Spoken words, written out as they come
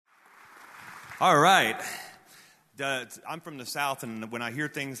All right. I'm from the South, and when I hear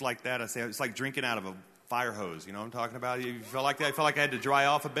things like that, I say it's like drinking out of a fire hose. You know what I'm talking about? You feel like that? I felt like I had to dry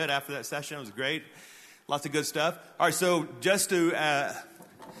off a bit after that session. It was great. Lots of good stuff. All right, so just to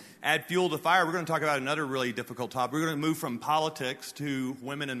add fuel to the fire, we're going to talk about another really difficult topic. We're going to move from politics to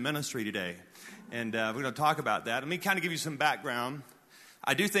women in ministry today, and we're going to talk about that. Let me kind of give you some background.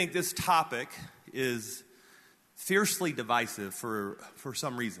 I do think this topic is fiercely divisive for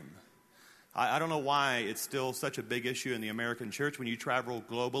some reason. I don't know why it's still such a big issue in the American church. When you travel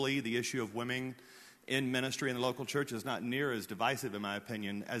globally, the issue of women in ministry in the local church is not near as divisive, in my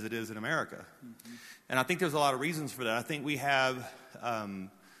opinion, as it is in America. Mm-hmm. And I think there's a lot of reasons for that. I think we have, and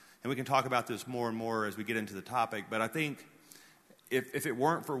we can talk about this more and more as we get into the topic, but I think if it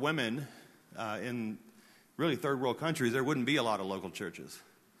weren't for women in really third world countries, there wouldn't be a lot of local churches.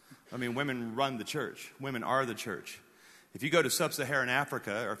 I mean, women run the church. Women are the church. If you go to sub-Saharan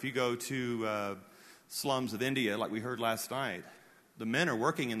Africa, or if you go to slums of India, like we heard last night, the men are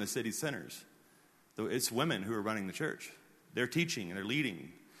working in the city centers. It's women who are running the church. They're teaching and they're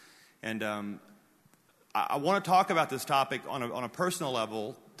leading. And I want to talk about this topic on a personal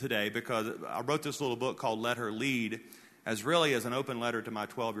level today because I wrote this little book called Let Her Lead as an open letter to my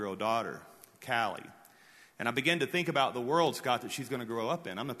 12-year-old daughter, Callie. And I began to think about the world, Scott, that she's going to grow up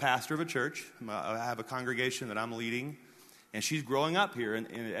in. I'm the pastor of a church. I have a congregation that I'm leading. And she's growing up here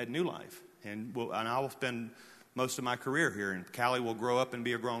at New Life. And I will spend most of my career here. And Callie will grow up and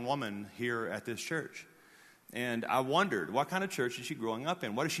be a grown woman here at this church. And I wondered, what kind of church is she growing up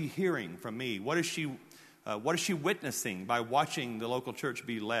in? What is she hearing from me? What is she witnessing by watching the local church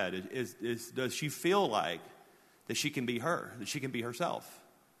be led? Does she feel like that she can be her, that she can be herself?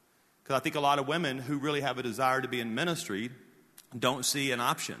 Because I think a lot of women who really have a desire to be in ministry don't see an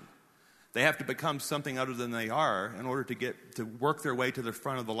option. They have to become something other than they are in order to work their way to the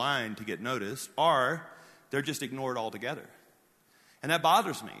front of the line to get noticed, or they're just ignored altogether. And that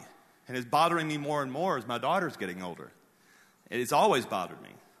bothers me. And it's bothering me more and more as my daughter's getting older. It's always bothered me.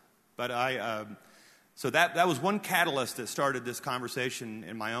 But so that was one catalyst that started this conversation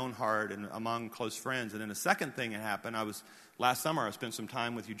in my own heart and among close friends. And then the second thing that happened, last summer I spent some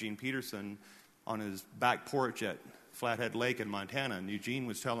time with Eugene Peterson on his back porch at Flathead Lake in Montana, and Eugene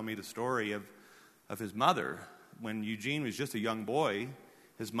was telling me the story of his mother. When Eugene was just a young boy,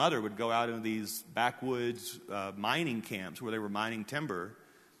 his mother would go out into these backwoods mining camps where they were mining timber,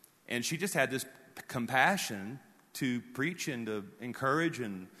 and she just had this compassion to preach and to encourage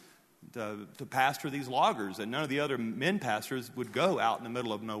and to pastor these loggers, and none of the other men pastors would go out in the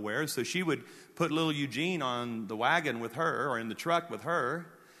middle of nowhere, so she would put little Eugene on the wagon with her, or in the truck with her,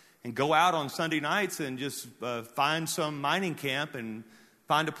 and go out on Sunday nights and just find some mining camp and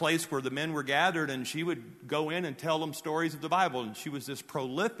find a place where the men were gathered, and she would go in and tell them stories of the Bible. And she was this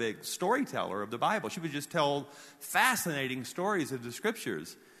prolific storyteller of the Bible. She would just tell fascinating stories of the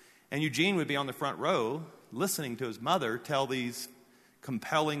Scriptures. And Eugene would be on the front row listening to his mother tell these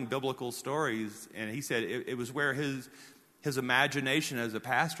compelling biblical stories. And he said it was where his imagination as a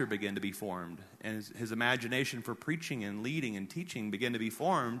pastor began to be formed, and his imagination for preaching and leading and teaching began to be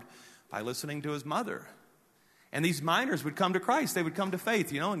formed by listening to his mother. And these miners would come to Christ. They would come to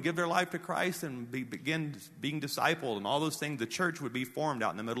faith, and give their life to Christ and begin being discipled, and all those things. The church would be formed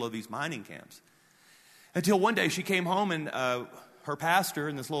out in the middle of these mining camps. Until one day she came home, and her pastor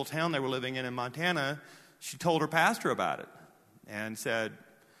in this little town they were living in Montana, she told her pastor about it and said,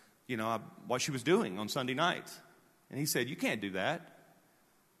 what she was doing on Sunday nights. And he said, "You can't do that."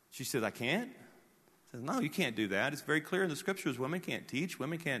 She said, "I can't?" He said, "No, you can't do that. It's very clear in the Scriptures women can't teach.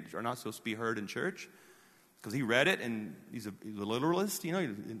 Women are not supposed to be heard in church." Because he read it, and he's a literalist. He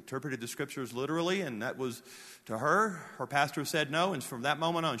interpreted the Scriptures literally, and that was, to her pastor said no, and from that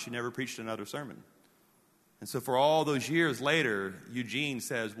moment on, she never preached another sermon. And so for all those years later, Eugene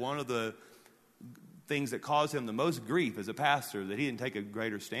says one of the things that caused him the most grief as a pastor that he didn't take a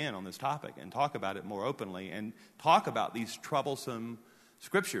greater stand on this topic and talk about it more openly and talk about these troublesome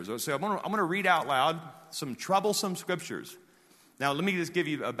scriptures. So I'm going to read out loud some troublesome scriptures. Now, let me just give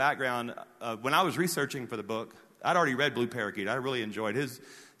you a background. When I was researching for the book, I'd already read Blue Parakeet. I really enjoyed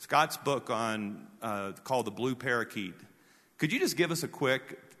Scott's book on called The Blue Parakeet. Could you just give us a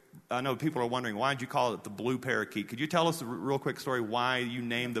quick, I know people are wondering, why did you call it The Blue Parakeet? Could you tell us a real quick story why you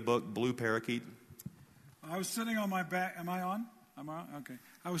named the book Blue Parakeet? I was sitting on my back. Am I on? Okay.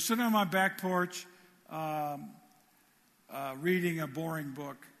 I was sitting on my back porch reading a boring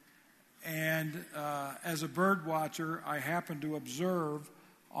book. And as a bird watcher, I happened to observe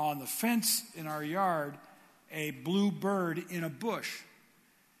on the fence in our yard a blue bird in a bush.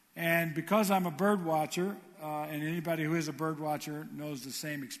 And because I'm a bird watcher, and anybody who is a bird watcher knows the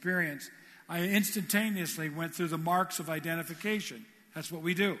same experience, I instantaneously went through the marks of identification. That's what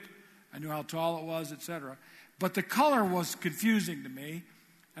we do. I knew how tall it was, etc. But the color was confusing to me,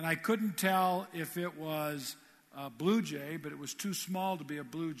 and I couldn't tell if it was a blue jay, but it was too small to be a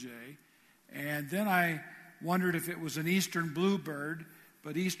blue jay. And then I wondered if it was an eastern bluebird,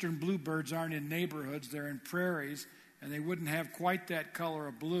 but eastern bluebirds aren't in neighborhoods, they're in prairies, and they wouldn't have quite that color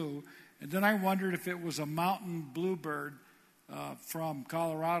of blue. And then I wondered if it was a mountain bluebird from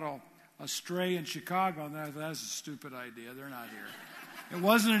Colorado, a stray in Chicago, and I thought, that's a stupid idea, they're not here. It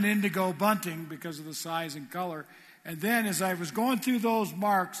wasn't an indigo bunting because of the size and color. And then as I was going through those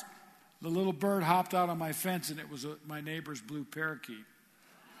marks, the little bird hopped out on my fence, and it was my neighbor's blue parakeet.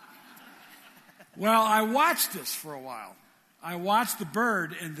 Well, I watched this for a while. I watched the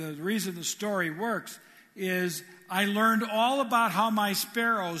bird, and the reason the story works is I learned all about how my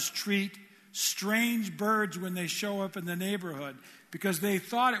sparrows treat strange birds when they show up in the neighborhood because they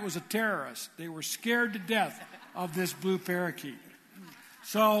thought it was a terrorist. They were scared to death of this blue parakeet.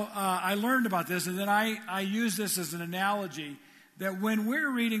 So I learned about this, and then I use this as an analogy that when we're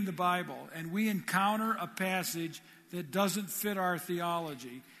reading the Bible and we encounter a passage that doesn't fit our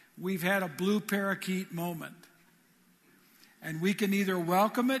theology, we've had a blue parakeet moment. And we can either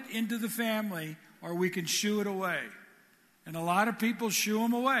welcome it into the family or we can shoo it away. And a lot of people shoo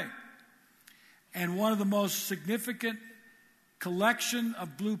them away. And one of the most significant collection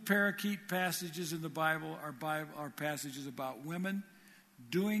of blue parakeet passages in the Bible are passages about women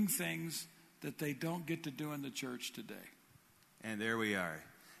doing things that they don't get to do in the church today. And there we are.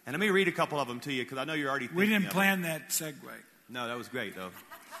 And let me read a couple of them to you because I know you're already thinking We didn't plan that segue. No, that was great, though.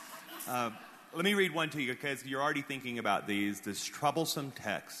 Let me read one to you because you're already thinking about this troublesome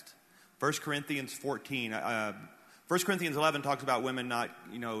text. 1 Corinthians 14. 1 Corinthians 11 talks about women not,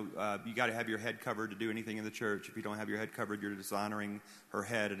 you got to have your head covered to do anything in the church. If you don't have your head covered, you're dishonoring her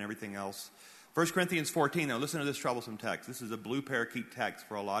head and everything else. 1 Corinthians 14, now listen to this troublesome text. This is a blue parakeet text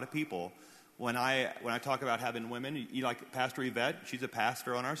for a lot of people. When I talk about having women, you like Pastor Yvette, she's a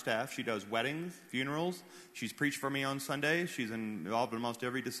pastor on our staff. She does weddings, funerals. She's preached for me on Sunday. She's involved in almost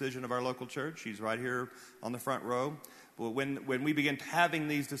every decision of our local church. She's right here on the front row. But when we began having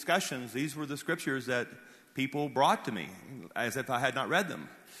these discussions, these were the scriptures that people brought to me as if I had not read them.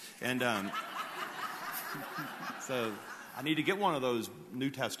 And so I need to get one of those New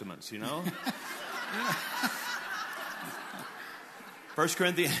Testaments, 1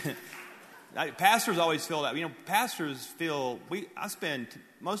 Corinthians... Pastors always feel that. Pastors feel,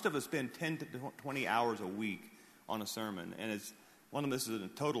 most of us spend 10 to 20 hours a week on a sermon. And it's, this is a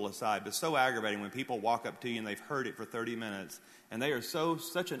total aside, but it's so aggravating when people walk up to you and they've heard it for 30 minutes and they are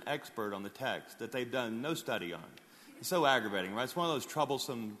such an expert on the text that they've done no study on. It's so aggravating, right? It's one of those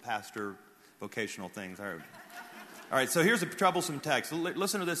troublesome pastor vocational things. All right, so here's a troublesome text.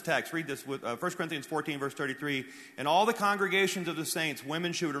 Listen to this text. Read this with 1 Corinthians 14, verse 33. In all the congregations of the saints,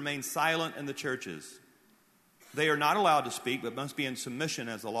 women should remain silent in the churches. They are not allowed to speak, but must be in submission,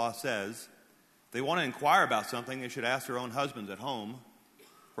 as the law says. If they want to inquire about something, they should ask their own husbands at home,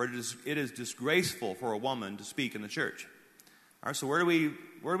 for it is disgraceful for a woman to speak in the church. All right, so where do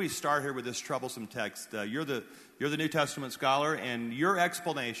we start here with this troublesome text? You're the New Testament scholar, and your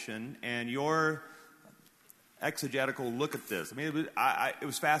explanation and your exegetical look at this. It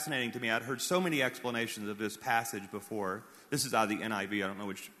was fascinating to me. I'd heard so many explanations of this passage before. This is out of the NIV. I don't know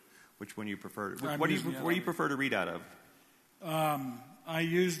which one you prefer. What do you prefer to read out of? I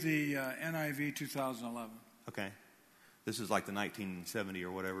use the NIV 2011. Okay. This is like the 1970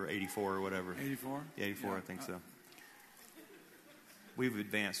 or whatever, 84 or whatever. 84? Yeah, 84, yeah. I think so. We've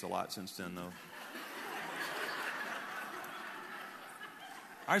advanced a lot since then, though. All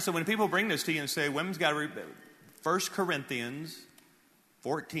right, so when people bring this to you and say, women's got to read 1 Corinthians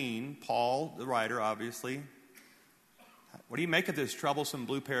 14, Paul, the writer, obviously. What do you make of this troublesome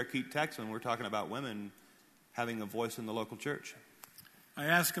blue parakeet text when we're talking about women having a voice in the local church? I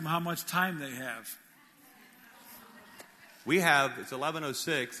ask them how much time they have. It's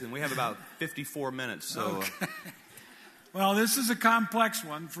 11:06, and we have about 54 minutes. So, okay. Well, this is a complex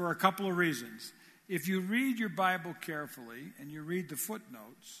one for a couple of reasons. If you read your Bible carefully and you read the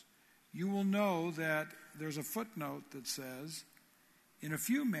footnotes, you will know that there's a footnote that says, in a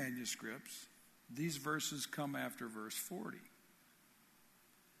few manuscripts, these verses come after verse 40.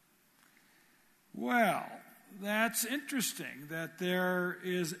 Well, that's interesting that there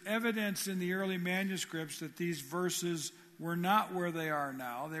is evidence in the early manuscripts that these verses were not where they are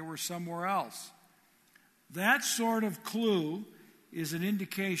now. They were somewhere else. That sort of clue is an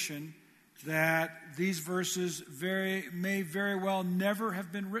indication that these verses may very well never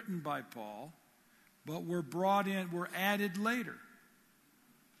have been written by Paul, but were added later.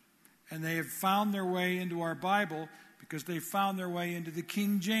 and they have found their way into our Bible because they found their way into the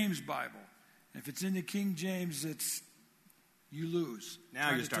King James Bible. If it's in the King James, you lose.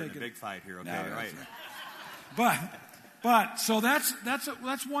 Now you're starting a big fight here, okay? Right. But so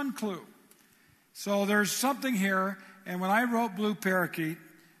that's one clue. So there's something here, and when I wrote Blue Parakeet,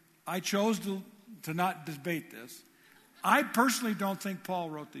 I chose to not debate this. I personally don't think Paul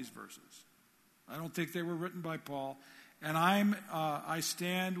wrote these verses. I don't think they were written by Paul, and I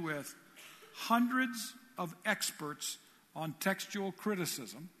stand with hundreds of experts on textual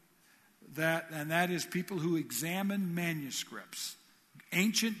criticism, and that is people who examine manuscripts,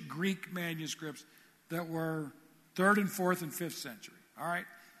 ancient Greek manuscripts that were 3rd and 4th and 5th century. All right?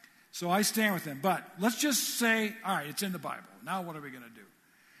 So I stand with them. But let's just say, all right, it's in the Bible. Now what are we going to do?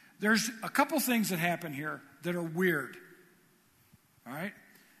 There's a couple things that happen here that are weird. All right?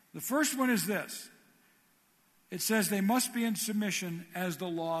 The first one is this. It says they must be in submission as the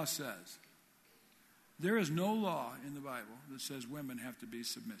law says. There is no law in the Bible that says women have to be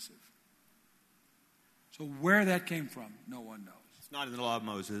submissive. So where that came from, no one knows. It's not in the law of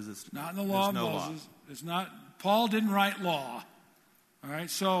Moses. It's not in the law of Moses. It's not. Paul didn't write law. All right?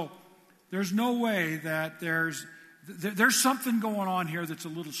 So there's no way that there's something going on here that's a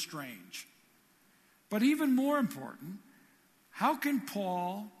little strange. But even more important, how can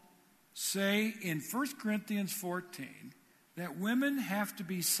Paul say in 1 Corinthians 14 that women have to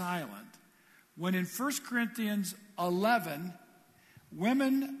be silent when in 1 Corinthians 11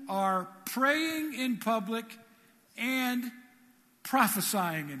 women are praying in public and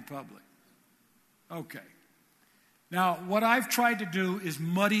prophesying in public? Okay. Now, what I've tried to do is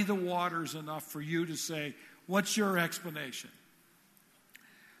muddy the waters enough for you to say, what's your explanation?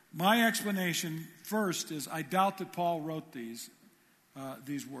 My explanation first is I doubt that Paul wrote these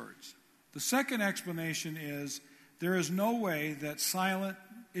words. The second explanation is there is no way that silent,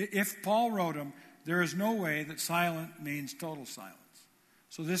 if Paul wrote them, there is no way that silent means total silence.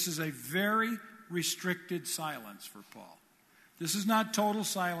 So this is a very restricted silence for Paul. This is not total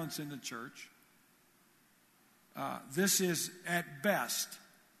silence in the church. This is at best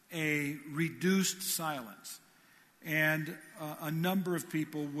a reduced silence. And a number of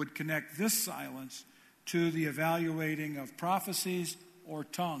people would connect this silence to the evaluating of prophecies or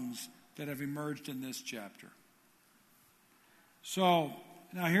tongues that have emerged in this chapter. So,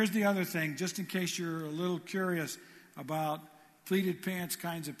 now here's the other thing, just in case you're a little curious about pleated pants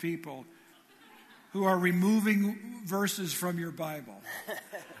kinds of people who are removing verses from your Bible.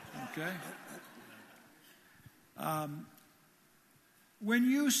 Okay? When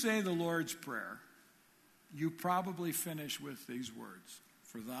you say the Lord's Prayer, you probably finish with these words.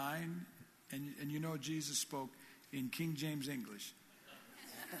 For thine, and you know Jesus spoke in King James English.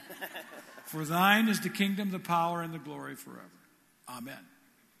 For thine is the kingdom, the power, and the glory forever. Amen.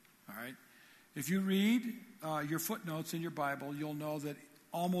 All right? If you read your footnotes in your Bible, you'll know that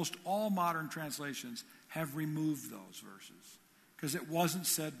almost all modern translations have removed those verses because it wasn't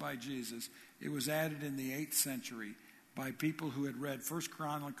said by Jesus. It was added in the 8th century by people who had read 1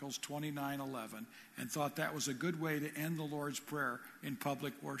 Chronicles 29:11 and thought that was a good way to end the Lord's Prayer in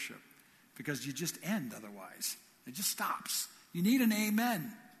public worship because you just end otherwise. It just stops. You need an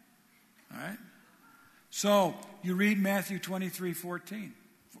amen. All right? So you read Matthew 23:14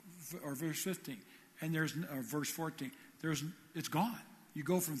 or verse 15, and there's verse 14. It's gone. You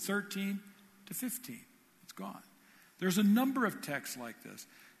go from 13 to 15. It's gone. There's a number of texts like this.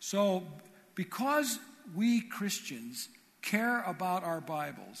 So because we Christians care about our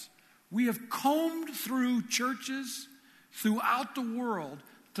Bibles, we have combed through churches throughout the world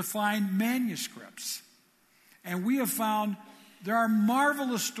to find manuscripts. And we have found there are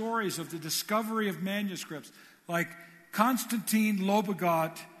marvelous stories of the discovery of manuscripts, like Constantine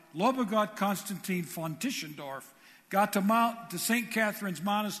Lobagot Constantine von Tischendorf, got to St. Catherine's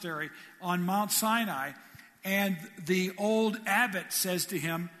Monastery on Mount Sinai, and the old abbot says to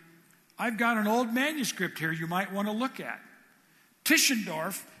him, I've got an old manuscript here you might want to look at.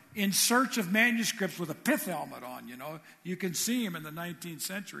 Tischendorf, in search of manuscripts with a pith helmet on, you can see him in the 19th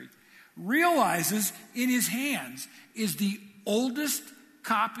century, realizes in his hands is the oldest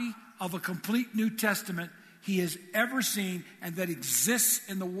copy of a complete New Testament he has ever seen and that exists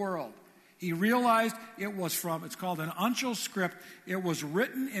in the world. He realized it's called an uncial script. It was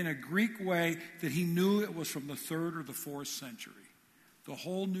written in a Greek way that he knew it was from the 3rd or the 4th century. The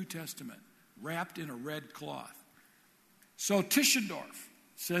whole New Testament wrapped in a red cloth. So Tischendorf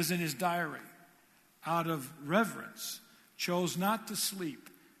says in his diary, out of reverence, chose not to sleep,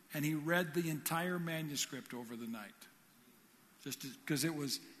 and he read the entire manuscript over the night. Just because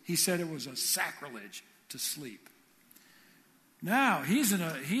he said it was a sacrilege to sleep. Now, he's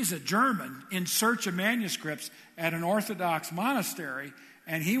a German in search of manuscripts at an Orthodox monastery,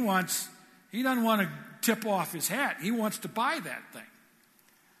 and he doesn't want to tip off his hat. He wants to buy that thing.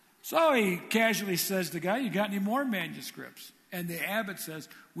 So he casually says to the guy, "You got any more manuscripts?" And the abbot says,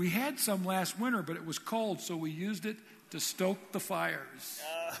 "We had some last winter, but it was cold, so we used it to stoke the fires."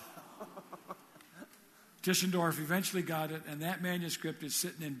 Tischendorf eventually got it, and that manuscript is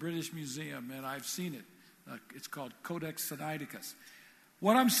sitting in British Museum, and I've seen it. It's called Codex Sinaiticus.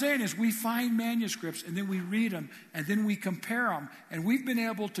 What I'm saying is we find manuscripts, and then we read them, and then we compare them. And we've been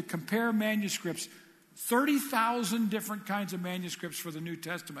able to compare manuscripts, 30,000 different kinds of manuscripts for the New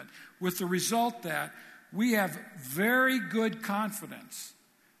Testament, with the result that we have very good confidence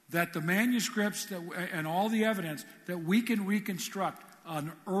that the manuscripts and all the evidence that we can reconstruct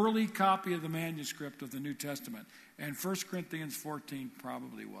an early copy of the manuscript of the New Testament. And 1 Corinthians 14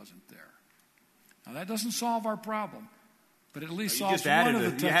 probably wasn't there. Now, that doesn't solve our problem, but at least solves one of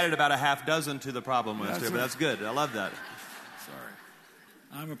the You added about a half dozen to the problem list here, but that's good. I love that. Sorry.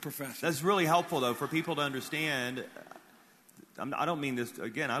 I'm a professor. That's really helpful, though, for people to understand. I don't mean this,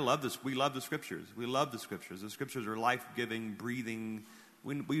 again, I love this. We love the Scriptures. We love the Scriptures. The Scriptures are life-giving, breathing.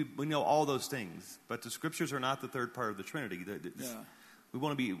 We know all those things, but the Scriptures are not the third part of the Trinity.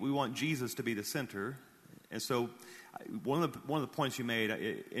 We want Jesus to be the center. And so one of the points you made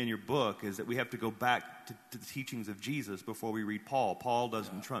in your book is that we have to go back to the teachings of Jesus before we read Paul. Paul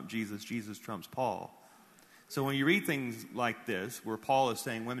doesn't trump Jesus. Jesus trumps Paul. So when you read things like this, where Paul is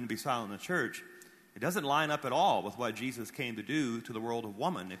saying women be silent in the church, it doesn't line up at all with what Jesus came to do to the world of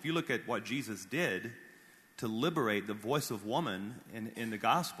woman. If you look at what Jesus did to liberate the voice of woman in the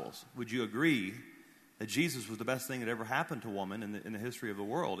Gospels, would you agree that Jesus was the best thing that ever happened to woman in the history of the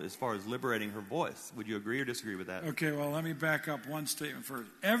world as far as liberating her voice? Would you agree or disagree with that? Okay, well, let me back up one statement first.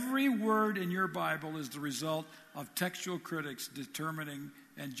 Every word in your Bible is the result of textual critics determining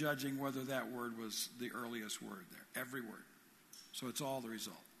and judging whether that word was the earliest word there. Every word. So it's all the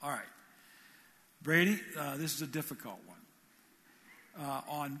result. All right. Brady, this is a difficult one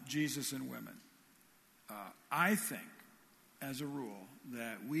on Jesus and women. I think, as a rule,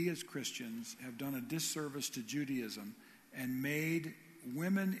 that we as Christians have done a disservice to Judaism and made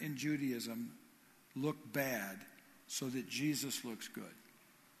women in Judaism look bad so that Jesus looks good.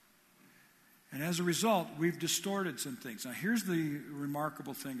 And as a result, we've distorted some things. Now, here's the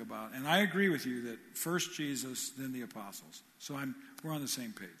remarkable thing about, and I agree with you that first Jesus, then the apostles. So we're on the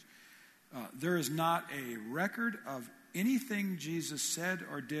same page. There is not a record of anything Jesus said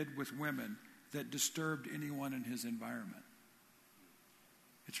or did with women that disturbed anyone in his environment.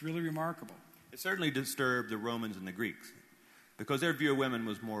 It's really remarkable. It certainly disturbed the Romans and the Greeks because their view of women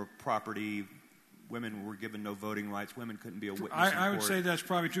was more property. Women were given no voting rights. Women couldn't be a witness in court. I would say that's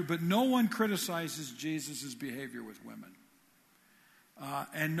probably true, but no one criticizes Jesus' behavior with women.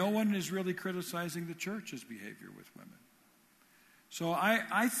 And no one is really criticizing the church's behavior with women. So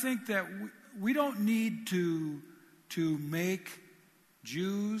I think that we don't need to make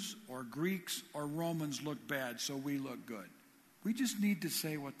Jews or Greeks or Romans look bad so we look good. We just need to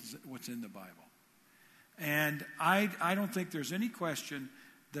say what's in the Bible. And I don't think there's any question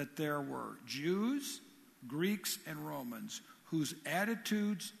that there were Jews, Greeks, and Romans whose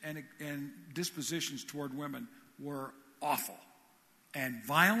attitudes and dispositions toward women were awful and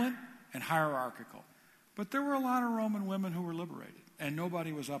violent and hierarchical. But there were a lot of Roman women who were liberated, and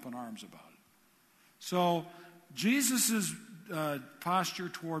nobody was up in arms about it. So Jesus' posture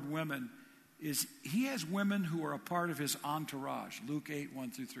toward women is he has women who are a part of his entourage. Luke 8,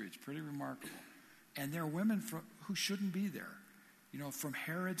 1-3. It's pretty remarkable. And there are women who shouldn't be there, from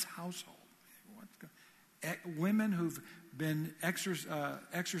Herod's household. Women who've been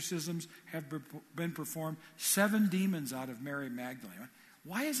exorcisms have been performed. 7 demons out of Mary Magdalene.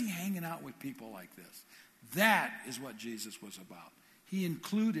 Why is he hanging out with people like this? That is what Jesus was about. He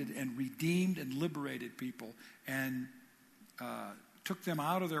included and redeemed and liberated people and took them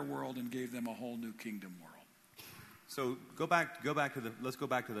out of their world and gave them a whole new kingdom world. So let's go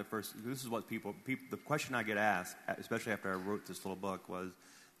back to the first. This is what people the question I get asked, especially after I wrote this little book, was,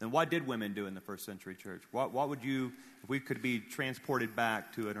 then what did women do in the first century church? What would you, if we could be transported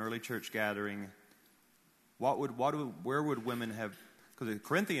back to an early church gathering, where would women have? Because the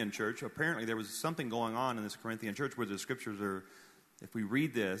Corinthian church, apparently there was something going on in this Corinthian church where the scriptures are, if we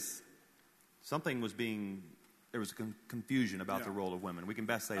read this, there was confusion about the role of women. We can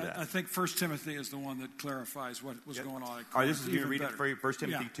best say that. I think 1 Timothy is the one that clarifies what was going on. All right, this is you read it for 1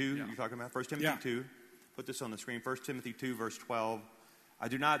 Timothy 2. Yeah. You're talking about 1 Timothy 2. Put this on the screen. 1 Timothy 2, verse 12.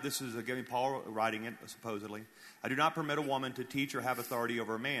 This is again Paul writing it, supposedly. I do not permit a woman to teach or have authority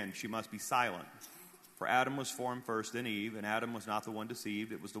over a man. She must be silent. For Adam was formed first, then Eve, and Adam was not the one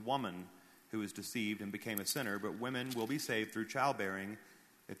deceived. It was the woman who was deceived and became a sinner. But women will be saved through childbearing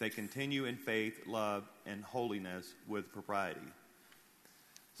if they continue in faith, love, and holiness with propriety.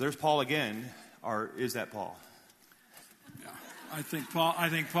 So there's Paul again, or is that Paul? Yeah, I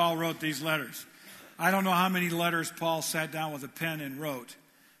think Paul wrote these letters. I don't know how many letters Paul sat down with a pen and wrote,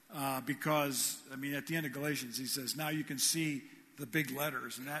 because, I mean, at the end of Galatians, he says, now you can see the big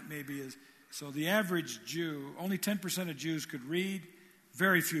letters, and that maybe is. So the average Jew, only 10% of Jews could read,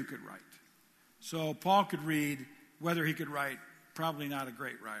 very few could write. So Paul could read, whether he could write, probably not a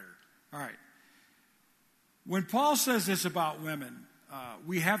great writer. All right. When Paul says this about women,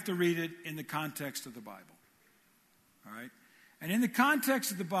 we have to read it in the context of the Bible. All right? And in the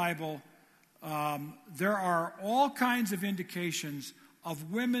context of the Bible, there are all kinds of indications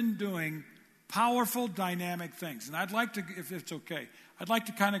of women doing powerful, dynamic things. And I'd like to, if it's okay, I'd like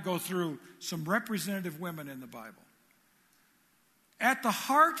to kind of go through some representative women in the Bible. At the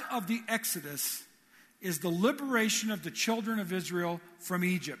heart of the Exodus is the liberation of the children of Israel from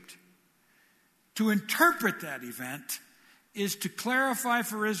Egypt. To interpret that event is to clarify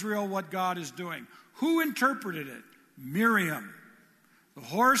for Israel what God is doing. Who interpreted it? Miriam, the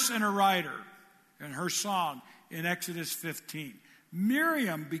horse and her rider, and her song in Exodus 15.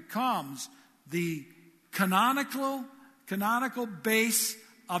 Miriam becomes the canonical base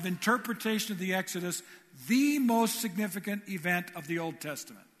of interpretation of the Exodus, the most significant event of the Old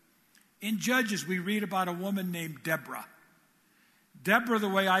Testament. In Judges, we read about a woman named Deborah. Deborah, the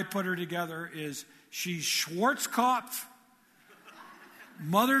way I put her together, is she's Schwarzkopf,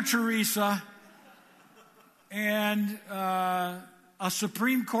 Mother Teresa, and a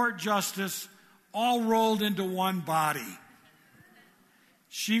Supreme Court justice all rolled into one body.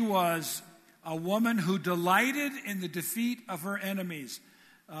 She was a woman who delighted in the defeat of her enemies.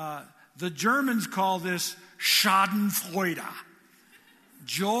 The Germans call this Schadenfreude,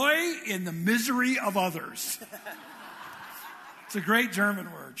 joy in the misery of others. It's a great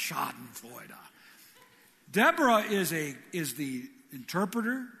German word, Schadenfreude. Deborah is the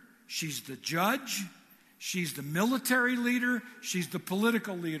interpreter. She's the judge. She's the military leader. She's the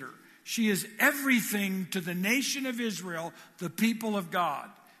political leader. She is everything to the nation of Israel, the people of God.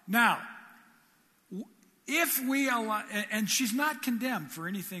 Now, if we allow, and she's not condemned for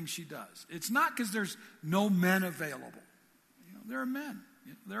anything she does. It's not because there's no men available. You know, there are men.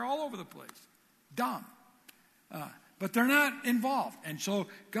 You know, they're all over the place. Dumb. But they're not involved. And so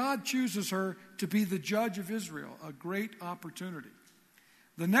God chooses her to be the judge of Israel. A great opportunity.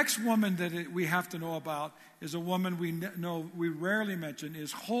 The next woman that we have to know about is a woman we rarely mention,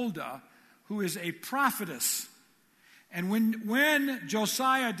 is Huldah, who is a prophetess. And when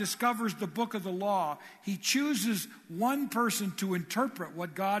Josiah discovers the book of the law, he chooses one person to interpret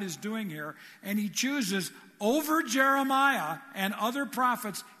what God is doing here, and he chooses over Jeremiah and other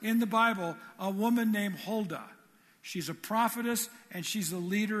prophets in the Bible a woman named Huldah. She's a prophetess, and she's the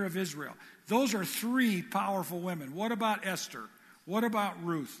leader of Israel. Those are three powerful women. What about Esther? What about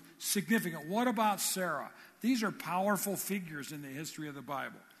Ruth? Significant. What about Sarah? These are powerful figures in the history of the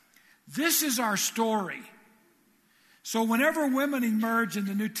Bible. This is our story. So whenever women emerge in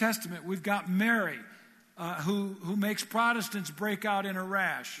the New Testament, we've got Mary, who makes Protestants break out in a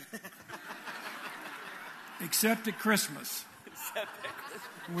rash. Except at Christmas.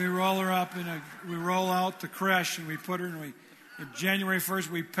 We roll her up we roll out the creche and we put her in, January 1st,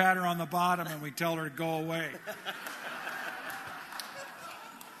 we pat her on the bottom and we tell her to go away.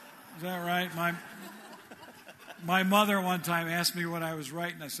 Is that right? My mother one time asked me what I was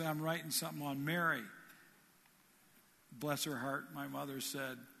writing. I said, I'm writing something on Mary. Bless her heart, my mother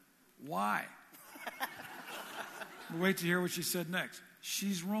said, why? Wait to hear what she said next.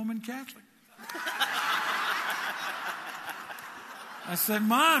 She's Roman Catholic. I said,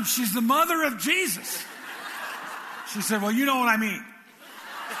 Mom, she's the mother of Jesus. She said, well, you know what I mean.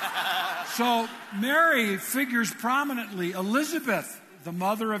 So Mary figures prominently. Elizabeth, the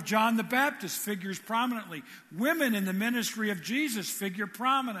mother of John the Baptist, figures prominently. Women in the ministry of Jesus figure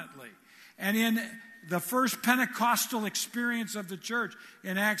prominently. And in the first Pentecostal experience of the church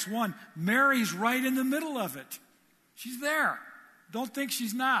in Acts 1, Mary's right in the middle of it. She's there. Don't think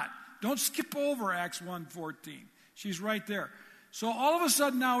she's not. Don't skip over Acts 1:14. She's right there. So all of a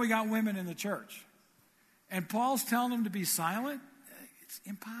sudden now we got women in the church. And Paul's telling them to be silent. It's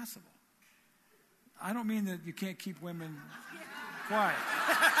impossible. I don't mean that you can't keep women quiet.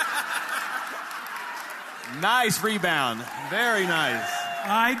 Nice rebound. Very nice.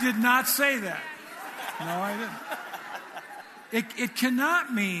 I did not say that. No, I didn't. It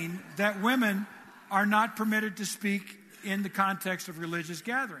cannot mean that women are not permitted to speak in the context of religious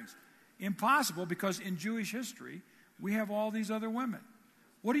gatherings. impossible because in Jewish history, we have all these other women.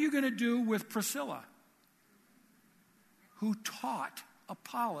 What are you going to do with Priscilla, who taught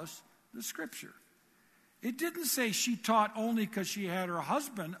Apollos the Scripture? It didn't say she taught only because she had her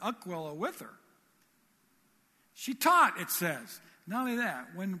husband, Aquila, with her. She taught, it says. Not only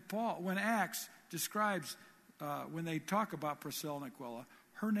that, when Acts describes, when they talk about Priscilla and Aquila,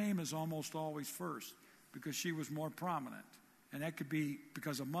 her name is almost always first because she was more prominent. And that could be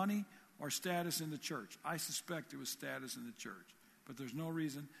because of money or status in the church. I suspect it was status in the church, but there's no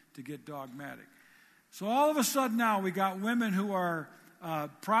reason to get dogmatic. So all of a sudden now we got women who are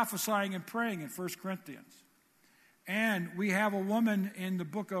prophesying and praying in 1 Corinthians. And we have a woman in the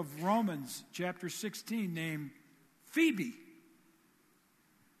book of Romans, chapter 16, named Phoebe.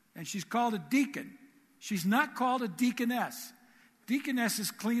 And she's called a deacon. She's not called a deaconess. Deaconesses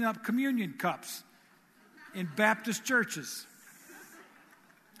clean up communion cups in Baptist churches.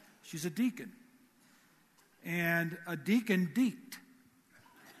 She's a deacon. And a deacon deeked.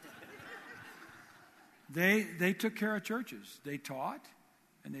 They took care of churches. They taught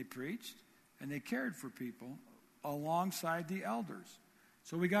and they preached and they cared for people alongside the elders.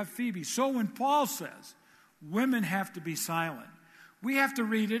 So we got Phoebe. So when Paul says women have to be silent, we have to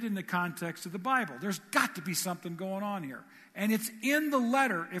read it in the context of the Bible. There's got to be something going on here. And it's in the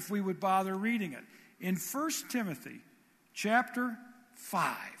letter if we would bother reading it. In 1 Timothy chapter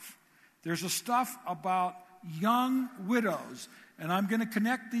 5, there's a stuff about young widows. And I'm going to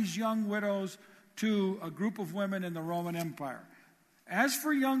connect these young widows to a group of women in the Roman Empire. As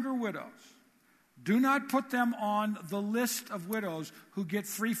for younger widows, do not put them on the list of widows who get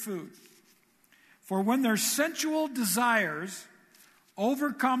free food. For when their sensual desires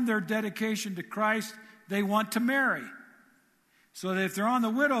overcome their dedication to Christ, they want to marry. So that if they're on the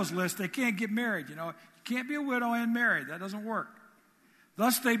widow's list, they can't get married. You can't be a widow and married. That doesn't work.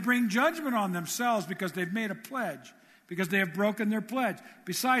 Thus they bring judgment on themselves because they've made a pledge, because they have broken their pledge.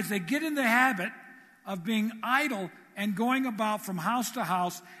 Besides, they get in the habit of being idle and going about from house to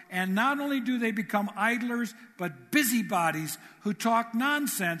house, and not only do they become idlers, but busybodies who talk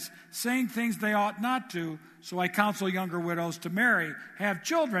nonsense, saying things they ought not to. So I counsel younger widows to marry, have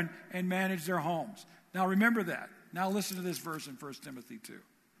children, and manage their homes. Now remember that. Now listen to this verse in 1 Timothy 2.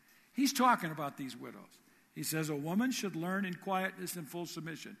 He's talking about these widows. He says, a woman should learn in quietness and full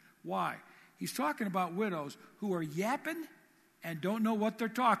submission. Why? He's talking about widows who are yapping and don't know what they're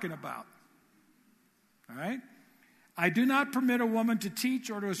talking about. All right? I do not permit a woman to teach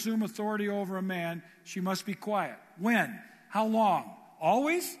or to assume authority over a man. She must be quiet. When? How long?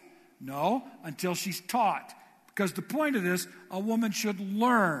 Always? No, until she's taught. Because the point of this, a woman should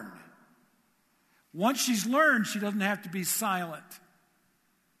learn. Once she's learned, she doesn't have to be silent.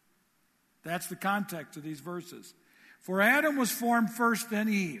 That's the context of these verses. For Adam was formed first, then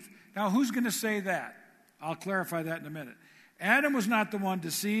Eve. Now, who's going to say that? I'll clarify that in a minute. Adam was not the one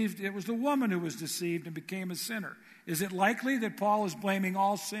deceived. It was the woman who was deceived and became a sinner. Is it likely that Paul is blaming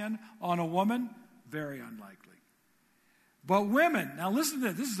all sin on a woman? Very unlikely. But women, now listen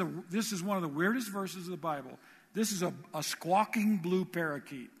to this. This is one of the weirdest verses of the Bible. This is a squawking blue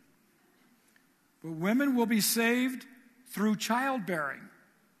parakeet. But women will be saved through childbearing.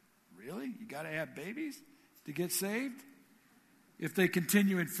 Really? You got to have babies to get saved? If they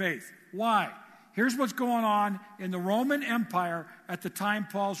continue in faith. Why? Here's what's going on in the Roman Empire at the time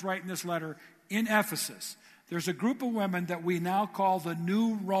Paul's writing this letter in Ephesus. There's a group of women that we now call the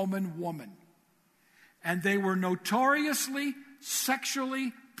New Roman Woman. And they were notoriously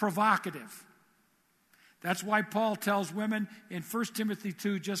sexually provocative. That's why Paul tells women in 1 Timothy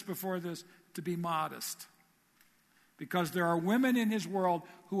 2, just before this, to be modest. Because there are women in his world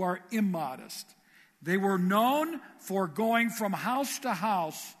who are immodest. They were known for going from house to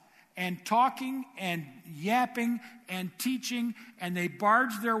house and talking and yapping and teaching, and they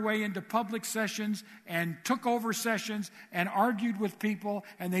barged their way into public sessions and took over sessions and argued with people,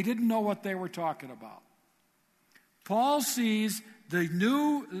 and they didn't know what they were talking about. Paul sees the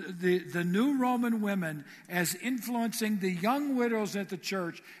new Roman women as influencing the young widows at the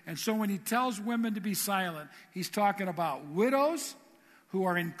church, and so when he tells women to be silent, he's talking about widows who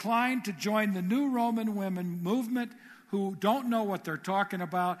are inclined to join the new Roman women movement, who don't know what they're talking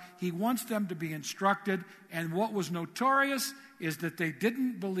about. He wants them to be instructed. And what was notorious is that they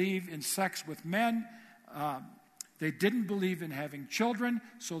didn't believe in sex with men. They didn't believe in having children.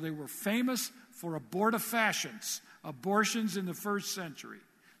 So they were famous for abortifacients, abortions in the first century.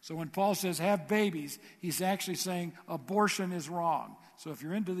 So when Paul says have babies, he's actually saying abortion is wrong. So if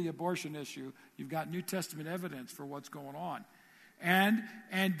you're into the abortion issue, you've got New Testament evidence for what's going on. And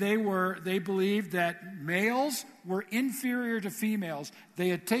they believed that males were inferior to females. They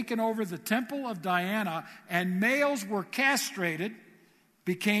had taken over the temple of Diana, and males were castrated,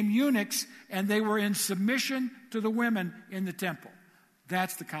 became eunuchs, and they were in submission to the women in the temple.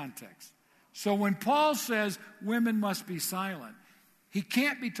 That's the context. So when Paul says women must be silent, he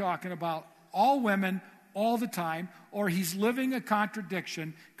can't be talking about all women all the time, or he's living a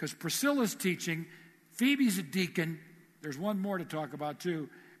contradiction, because Priscilla's teaching, Phoebe's a deacon. There's one more to talk about too.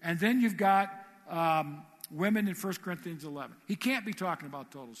 And then you've got women in 1 Corinthians 11. He can't be talking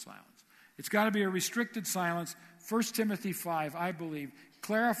about total silence. It's got to be a restricted silence. 1 Timothy 5, I believe,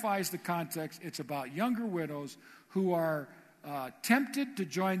 clarifies the context. It's about younger widows who are tempted to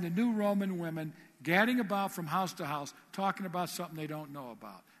join the new Roman women, gadding about from house to house, talking about something they don't know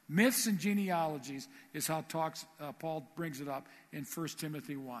about. Myths and genealogies is how Paul brings it up in 1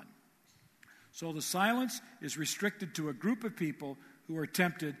 Timothy 1. So the silence is restricted to a group of people who are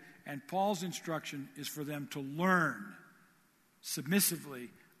tempted, and Paul's instruction is for them to learn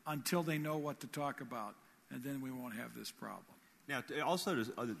submissively until they know what to talk about, and then we won't have this problem. Now, also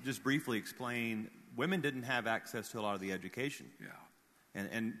to just briefly explain, women didn't have access to a lot of the education. Yeah.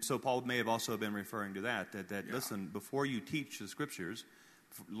 And so Paul may have also been referring to that Yeah. Listen, before you teach the Scriptures,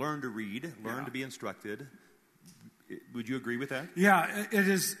 learn to read, learn to be instructed. Would you agree with that? Yeah, it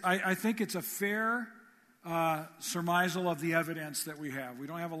is. I think it's a fair surmisal of the evidence that we have. We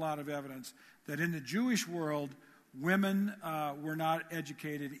don't have a lot of evidence that in the Jewish world, women were not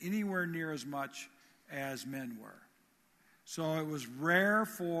educated anywhere near as much as men were. So it was rare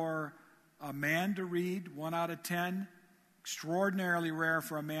for a man to read, 1 out of 10, extraordinarily rare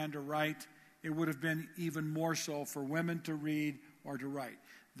for a man to write. It would have been even more so for women to read or to write.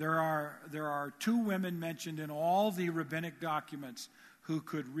 There are 2 women mentioned in all the rabbinic documents who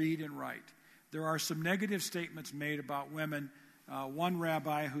could read and write. There are some negative statements made about women. One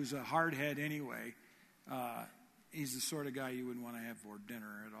rabbi who's a hardhead anyway, he's the sort of guy you wouldn't want to have for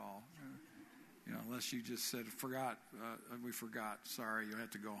dinner at all. Unless you just said, we forgot, sorry, you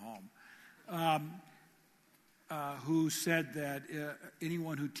had to go home. Who said that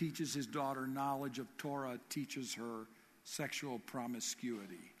anyone who teaches his daughter knowledge of Torah teaches her sexual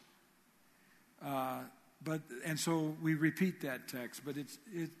promiscuity. And so we repeat that text, but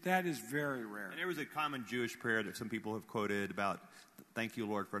that is very rare. And there was a common Jewish prayer that some people have quoted about, "Thank you,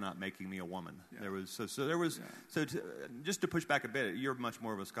 Lord, for not making me a woman." Yeah. Just to push back a bit, you're much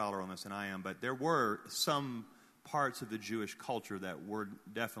more of a scholar on this than I am, but there were some parts of the Jewish culture that were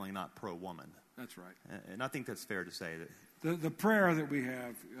definitely not pro-woman. That's right. And I think that's fair to say. That the prayer that we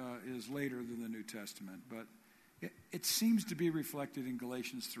have is later than the New Testament, but it seems to be reflected in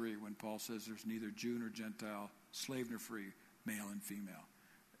Galatians 3 when Paul says there's neither Jew nor Gentile, slave nor free, male and female.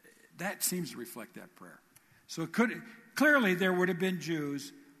 That seems to reflect that prayer. So clearly there would have been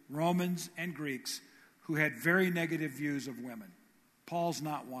Jews, Romans, and Greeks who had very negative views of women. Paul's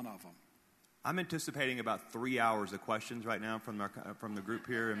not one of them. I'm anticipating about 3 hours of questions right now from the group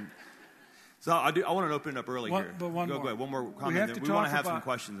here, and so I want to open it up early here. But one more. Go ahead. One more comment. We want to have some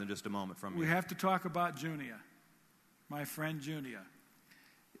questions in just a moment from you. We have to talk about Junia, my friend Junia.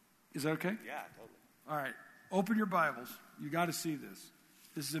 Is that okay? Yeah, totally. All right. Open your Bibles. You got to see this.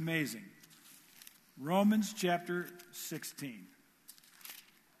 This is amazing. Romans chapter 16.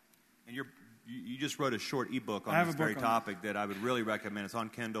 And you just wrote a short ebook on this very topic that I would really recommend. It's on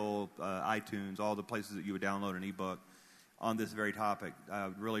Kindle, iTunes, all the places that you would download an ebook on this very topic.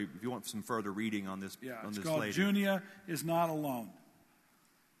 Really, if you want some further reading on this, it's called Junia is Not Alone.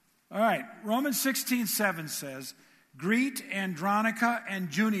 All right, Romans 16:7 says, "Greet Andronica and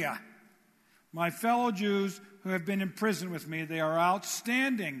Junia, my fellow Jews who have been in prison with me. They are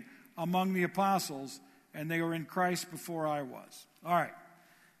outstanding among the apostles, and they were in Christ before I was." All right,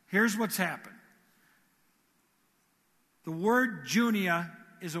 here's what's happened. The word Junia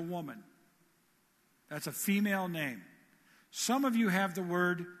is a woman. That's a female name. Some of you have the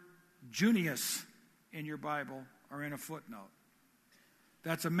word Junius in your Bible or in a footnote.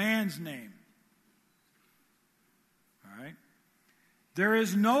 That's a man's name. All right? There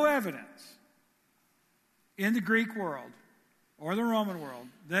is no evidence in the Greek world or the Roman world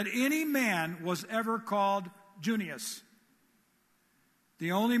that any man was ever called Junius.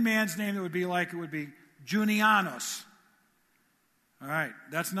 The only man's name that would be like it would be Junianus. All right,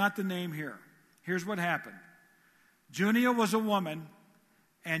 that's not the name here. Here's what happened. Junia was a woman,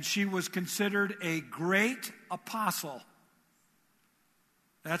 and she was considered a great apostle.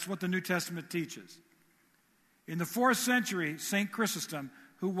 That's what the New Testament teaches. In the 4th century, St. Chrysostom,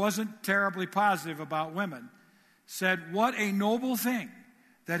 who wasn't terribly positive about women, said, "What a noble thing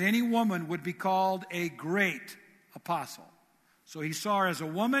that any woman would be called a great apostle." So he saw her as a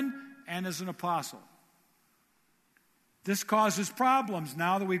woman and as an apostle. This causes problems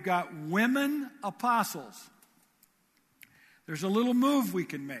now that we've got women apostles. There's a little move we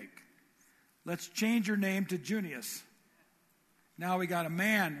can make. Let's change her name to Junius. Now we got a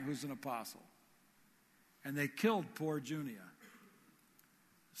man who's an apostle. And they killed poor Junia.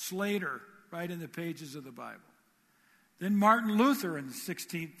 Slayed her right in the pages of the Bible. Then Martin Luther in the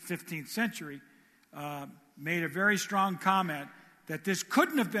 16th, 15th century made a very strong comment that this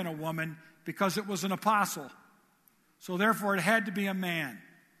couldn't have been a woman because it was an apostle. So therefore it had to be a man.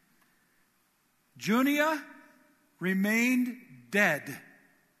 Junia remained dead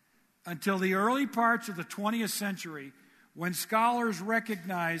until the early parts of the 20th century when scholars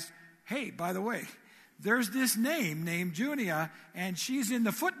recognized, hey, by the way, there's this name named Junia, and she's in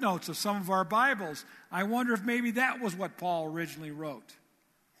the footnotes of some of our Bibles. I wonder if maybe that was what Paul originally wrote.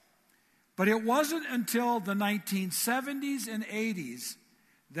 But it wasn't until the 1970s and 80s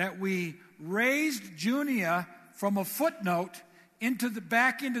that we raised Junia from a footnote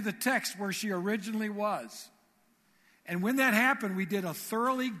back into the text where she originally was. And when that happened, we did a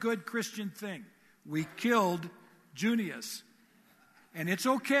thoroughly good Christian thing. We killed Junius. And it's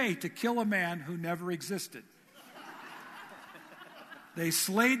okay to kill a man who never existed. They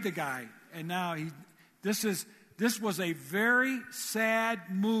slayed the guy, and now this was a very sad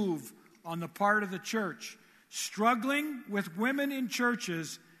move on the part of the church, struggling with women in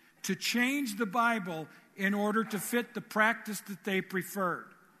churches to change the Bible in order to fit the practice that they preferred.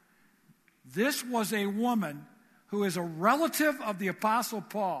 This was a woman who is a relative of the Apostle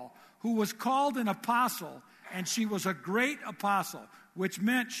Paul, who was called an apostle, and she was a great apostle, which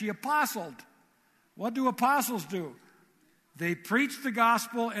meant she apostled. What do apostles do? They preach the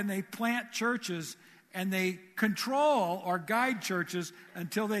gospel and they plant churches and they control or guide churches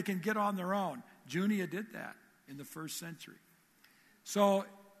until they can get on their own. Junia did that in the first century. So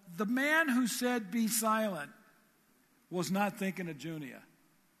the man who said be silent was not thinking of Junia.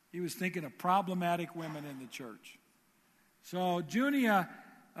 He was thinking of problematic women in the church. So Junia,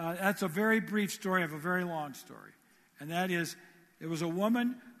 that's a very brief story of a very long story. And that is, it was a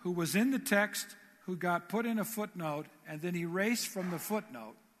woman who was in the text who got put in a footnote and then erased from the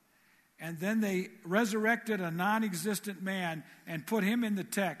footnote. And then they resurrected a non-existent man and put him in the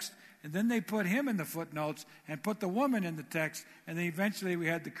text. And then they put him in the footnotes and put the woman in the text. And then eventually we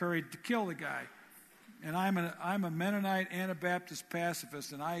had the courage to kill the guy. And I'm a Mennonite Anabaptist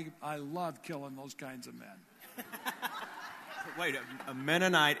pacifist, and I love killing those kinds of men. Wait, a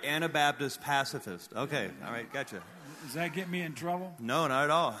Mennonite Anabaptist pacifist. Okay, all right, gotcha. Does that get me in trouble? No, not at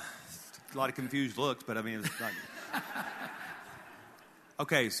all. A lot of confused looks, but I mean, it's not.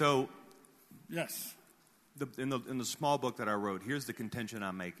 Okay, so yes, in the small book that I wrote, here's the contention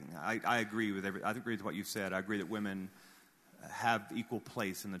I'm making. I agree with I agree with what you said. I agree that women have equal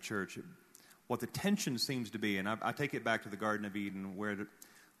place in the church. What the tension seems to be, and I take it back to the Garden of Eden, where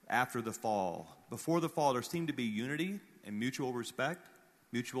after the fall, before the fall, there seemed to be unity and mutual respect,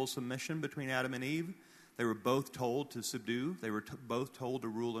 mutual submission between Adam and Eve. They were both told to subdue. They were both told to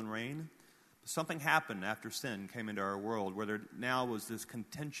rule and reign. Something happened after sin came into our world, where there now was this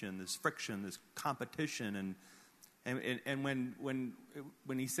contention, this friction, this competition, and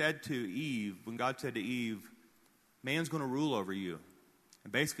when he said to Eve, when God said to Eve, "Man's going to rule over you,"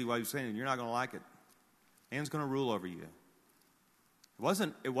 and basically what he was saying, you're not going to like it. Man's going to rule over you.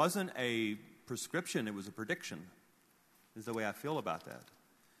 It wasn't a prescription; it was a prediction. Is the way I feel about that.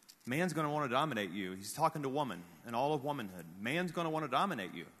 Man's going to want to dominate you. He's talking to woman and all of womanhood. Man's going to want to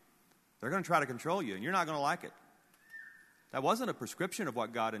dominate you. They're going to try to control you, and you're not going to like it. That wasn't a prescription of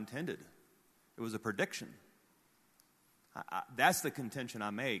what God intended. It was a prediction. That's the contention I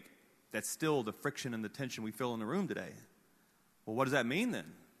make. That's still the friction and the tension we feel in the room today. Well, what does that mean then?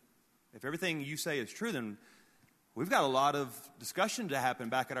 If everything you say is true, then we've got a lot of discussion to happen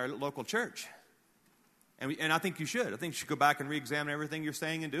back at our local church. And I think you should. I think you should go back and re-examine everything you're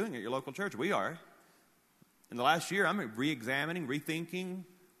saying and doing at your local church. We are. In the last year, I'm re-examining, rethinking,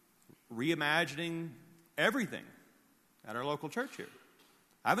 reimagining everything at our local church here.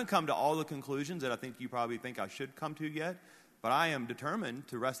 I haven't come to all the conclusions that I think you probably think I should come to yet, but I am determined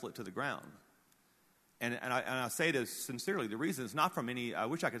to wrestle it to the ground. And I say this sincerely. The reason is not from any, I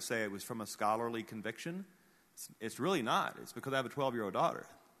wish I could say it was from a scholarly conviction. It's really not. It's because I have a 12-year-old daughter.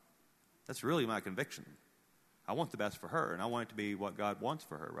 That's really my conviction. I want the best for her, and I want it to be what God wants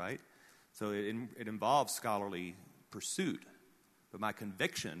for her, right? So it involves scholarly pursuit. But my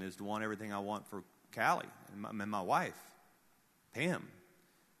conviction is to want everything I want for Callie and my wife, Pam.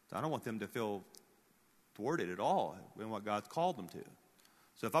 So I don't want them to feel thwarted at all in what God's called them to.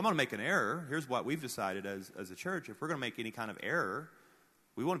 So if I'm going to make an error, here's what we've decided as a church. If we're going to make any kind of error,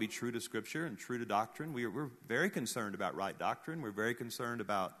 we want to be true to Scripture and true to doctrine. We're very concerned about right doctrine. We're very concerned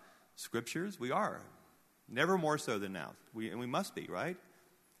about Scriptures. We are. Never more so than now. And we must be, right?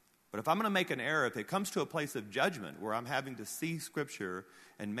 But if I'm going to make an error, if it comes to a place of judgment where I'm having to see Scripture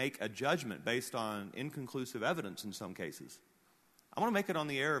and make a judgment based on inconclusive evidence in some cases, I want to make it on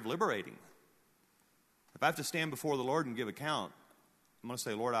the air of liberating. If I have to stand before the Lord and give account, I'm going to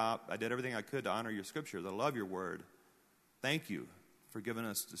say, Lord, I did everything I could to honor your Scriptures. I love your word. Thank you for giving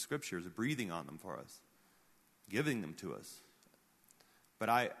us the Scriptures, breathing on them for us, giving them to us.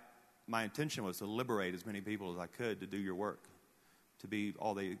 But my intention was to liberate as many people as I could to do your work, to be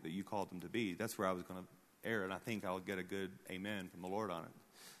all that you called them to be. That's where I was going to err, and I think I'll get a good amen from the Lord on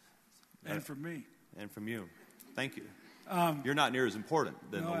it. And from me. And from you. Thank you. You're not near as important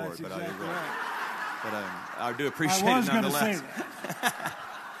than the Lord, but exactly But I do appreciate it nonetheless. I was going to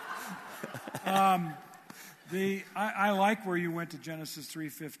say that. I like where you went to Genesis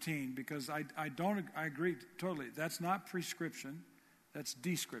 3:15 because I agree totally. That's not prescription, that's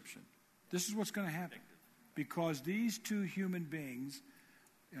description. This is what's going to happen because these two human beings,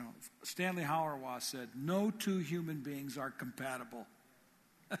 Stanley Hauerwas said, no two human beings are compatible.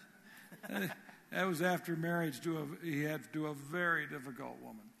 That was after marriage. He had to a very difficult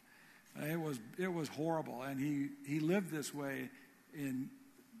woman. It was horrible, and he lived this way in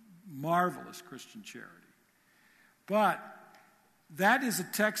marvelous Christian charity. But that is a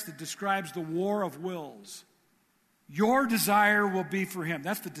text that describes the war of wills. Your desire will be for him.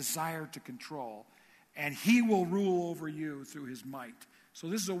 That's the desire to control, and he will rule over you through his might. So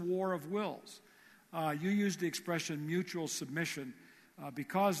this is a war of wills. You used the expression mutual submission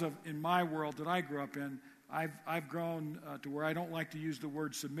because of, in my world that I grew up in, I've grown to where I don't like to use the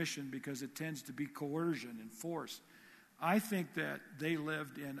word submission because it tends to be coercion and force. I think that they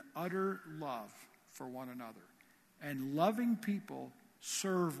lived in utter love for one another. And loving people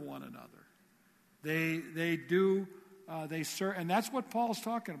serve one another. They serve, and that's what Paul's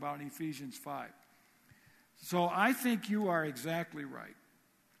talking about in Ephesians 5. So I think you are exactly right.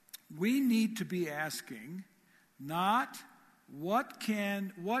 We need to be asking not what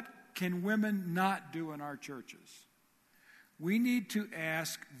can women not do in our churches? We need to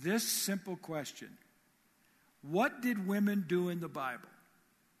ask this simple question. What did women do in the Bible?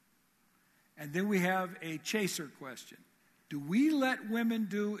 And then we have a chaser question. Do we let women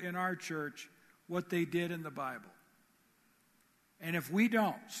do in our church what they did in the Bible? And if we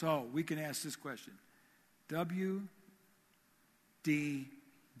don't, so we can ask this question. WDWD.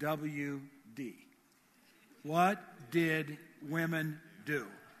 What did women do?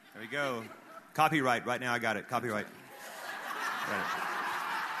 There we go. Copyright. Right now I got it. Copyright. Got it.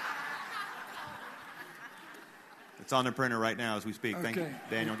 It's on the printer right now as we speak. Okay. Thank you.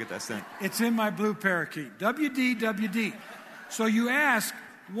 Daniel, get that sent. It's in my blue parakeet. WDWD. So you ask,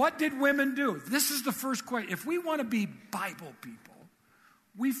 what did women do? This is the first question. If we want to be Bible people,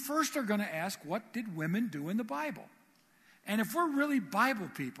 we first are going to ask, what did women do in the Bible? And if we're really Bible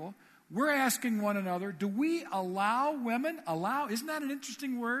people, we're asking one another, do we allow women? Allow, isn't that an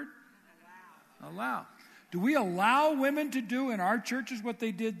interesting word? Allow. Do we allow women to do in our churches what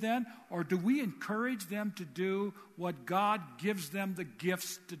they did then? Or do we encourage them to do what God gives them the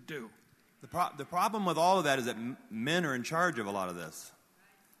gifts to do? The problem with all of that is that men are in charge of a lot of this.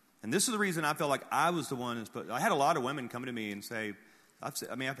 And this is the reason I feel like I was the one. I had a lot of women come to me and say,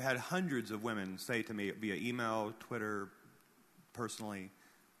 I've had hundreds of women say to me via email, Twitter, personally,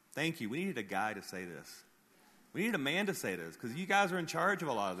 thank you. We needed a guy to say this. We needed a man to say this because you guys are in charge of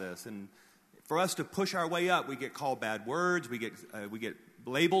a lot of this. And for us to push our way up, we get called bad words. We get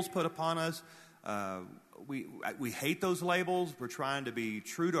labels put upon us. We hate those labels. We're trying to be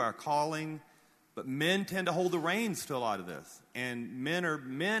true to our calling. But men tend to hold the reins to a lot of this. And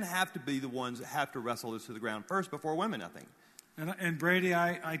men have to be the ones that have to wrestle this to the ground first before women, I think. And Brady,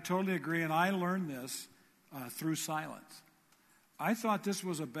 I totally agree. And I learned this through silence. I thought this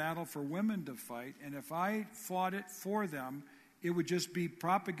was a battle for women to fight. And if I fought it for them, it would just be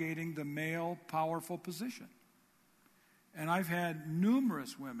propagating the male powerful position. And I've had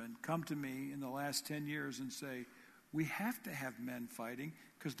numerous women come to me in the last 10 years and say, we have to have men fighting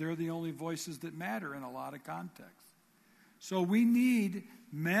because they're the only voices that matter in a lot of contexts. So we need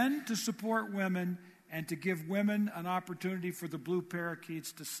men to support women and to give women an opportunity for the blue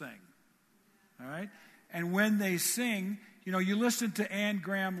parakeets to sing. All right? And when they sing, you listen to Anne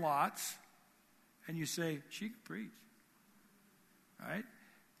Graham Lotz and you say, she can preach. All right?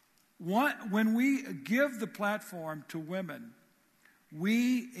 When we give the platform to women,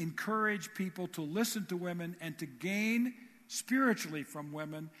 we encourage people to listen to women and to gain spiritually from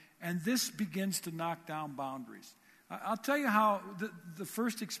women, and this begins to knock down boundaries. I'll tell you how the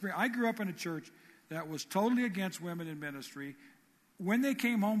first experience, I grew up in a church that was totally against women in ministry. When they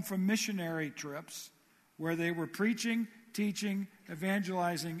came home from missionary trips, where they were preaching, teaching,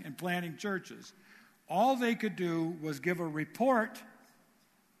 evangelizing, and planting churches, all they could do was give a report,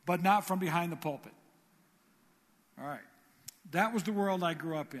 but not from behind the pulpit. All right. That was the world I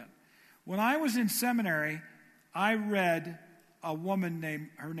grew up in. When I was in seminary, I read a woman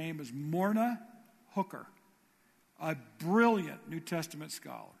her name is Morna Hooker, a brilliant New Testament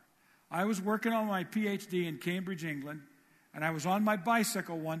scholar. I was working on my PhD in Cambridge, England, and I was on my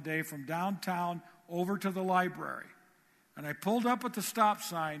bicycle one day from downtown over to the library. And I pulled up at the stop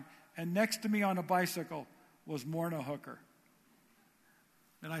sign, and next to me on a bicycle was Morna Hooker.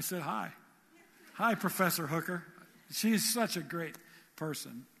 And I said, hi. Hi, Professor Hooker. She is such a great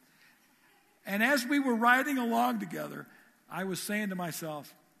person. And as we were riding along together, I was saying to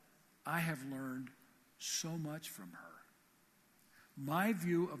myself, I have learned so much from her. My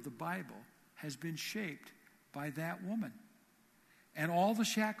view of the Bible has been shaped by that woman. And all the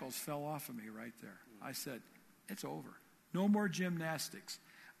shackles fell off of me right there. I said, it's over. No more gymnastics.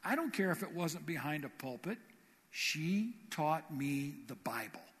 I don't care if it wasn't behind a pulpit. She taught me the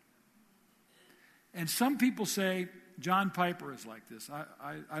Bible. And some people say, John Piper is like this.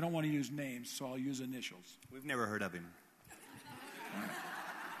 I don't want to use names, so I'll use initials. We've never heard of him. Right.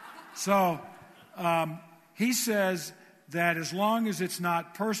 So he says that as long as it's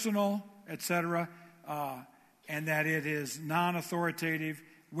not personal, etc., and that it is non-authoritative,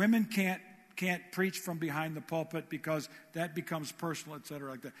 women can't preach from behind the pulpit because that becomes personal, etc.,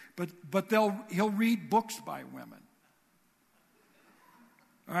 like that. But he'll read books by women.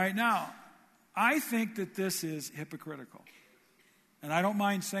 All right, now, I think that this is hypocritical. And I don't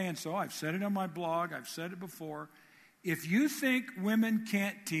mind saying so. I've said it on my blog. I've said it before. If you think women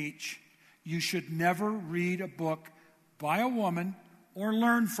can't teach, you should never read a book by a woman or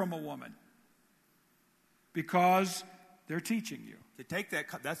learn from a woman, because they're teaching you. To take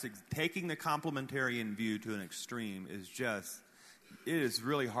that's taking the complementarian view to an extreme is it is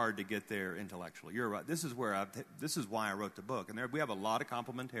really hard to get there intellectually. You're right. This is why I wrote the book. And we have a lot of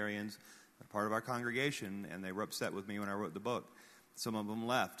complementarians, part of our congregation, and they were upset with me when I wrote the book. Some of them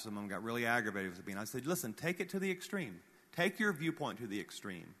left. Some of them got really aggravated with me. And I said, listen, take it to the extreme. Take your viewpoint to the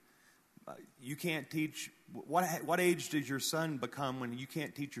extreme. You can't teach. What age does your son become when you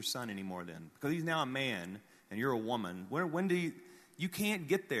can't teach your son anymore then? Because he's now a man and you're a woman. When do you can't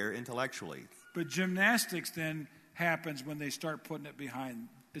get there intellectually. But gymnastics then happens when they start putting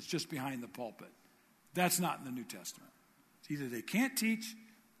it's just behind the pulpit. That's not in the New Testament. It's either they can't teach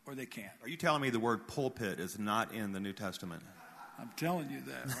or they can't. Are you telling me the word pulpit is not in the New Testament? I'm telling you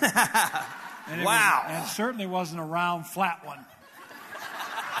that. Right? And wow. And it certainly wasn't a round, flat one.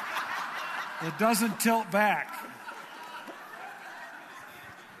 It doesn't tilt back.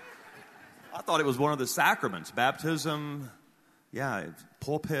 I thought it was one of the sacraments. Baptism,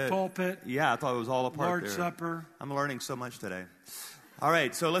 pulpit. Pulpit. Yeah, I thought it was all a part Lord's there. Supper. I'm learning so much today. All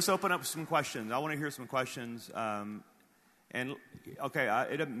right, so let's open up some questions. I want to hear some questions. Men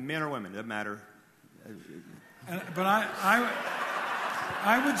or women, it doesn't matter. But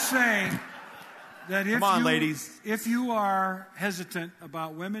I would say that if you are hesitant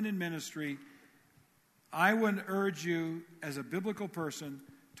about women in ministry, I would urge you as a biblical person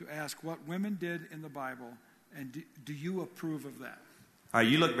to ask what women did in the Bible, and do you approve of that? All right,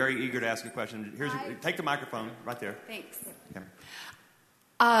 you look very eager to ask a question. Take the microphone right there. Thanks. Okay.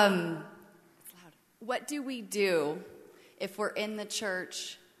 It's loud. What do we do if we're in the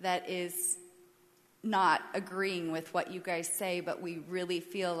church that is not agreeing with what you guys say, but we really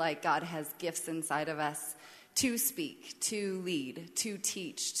feel like God has gifts inside of us to speak, to lead, to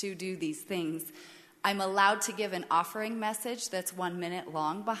teach, to do these things? I'm allowed to give an offering message that's 1 minute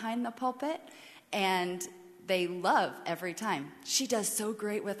long behind the pulpit, and they love every time. She does so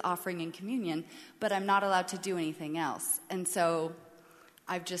great with offering and communion, but I'm not allowed to do anything else. And so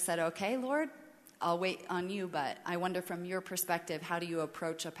I've just said, okay, Lord, I'll wait on you, but I wonder from your perspective, how do you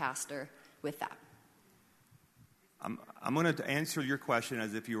approach a pastor with that? I'm going to answer your question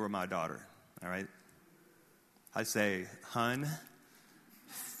as if you were my daughter, all right? I say, hun,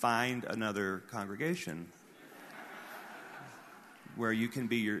 find another congregation where you can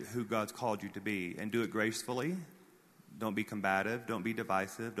be who God's called you to be, and do it gracefully. Don't be combative. Don't be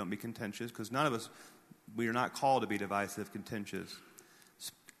divisive. Don't be contentious, because none of us, we are not called to be divisive, contentious.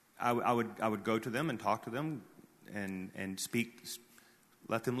 I would go to them and talk to them and speak,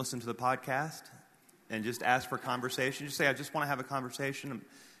 let them listen to the podcast, and just ask for conversation. Just say, I just want to have a conversation.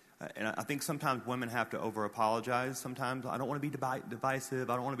 And I think sometimes women have to over-apologize. Sometimes I don't want to be divisive.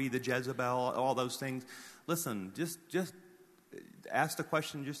 I don't want to be the Jezebel, all those things. Listen, just ask the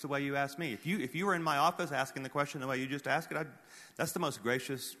question just the way you asked me. If you were in my office asking the question the way you just asked it, that's the most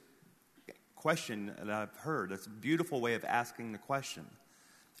gracious question that I've heard. That's a beautiful way of asking the question.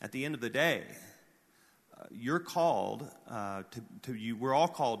 At the end of the day, you're called we're all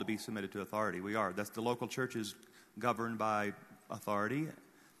called to be submitted to authority. We are. That's the local church is governed by authority.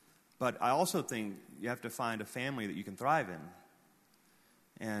 But I also think you have to find a family that you can thrive in.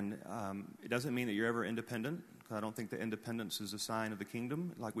 And it doesn't mean that you're ever independent, because I don't think that independence is a sign of the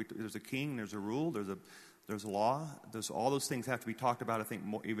kingdom. There's a king, there's a rule, there's a law. All those things have to be talked about, I think,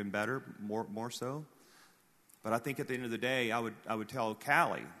 even better, more so. But I think at the end of the day, I would tell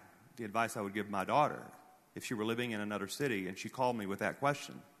Callie the advice I would give my daughter if she were living in another city and she called me with that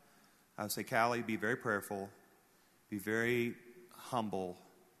question. I would say, Callie, be very prayerful, be very humble,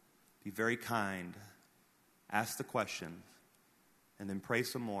 be very kind, ask the question, and then pray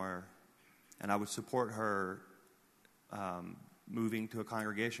some more. And I would support her moving to a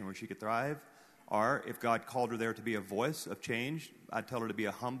congregation where she could thrive. Or if God called her there to be a voice of change, I'd tell her to be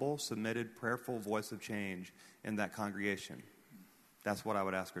a humble, submitted, prayerful voice of change in that congregation. That's what I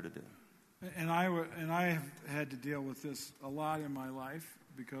would ask her to do. And I have had to deal with this a lot in my life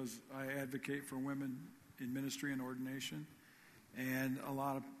because I advocate for women in ministry and ordination. And a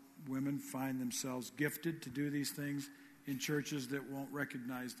lot of women find themselves gifted to do these things in churches that won't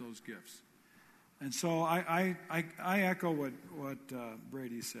recognize those gifts. And so I echo what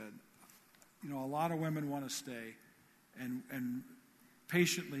Brady said. You know, a lot of women want to stay and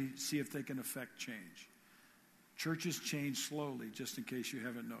patiently see if they can affect change. Churches change slowly, just in case you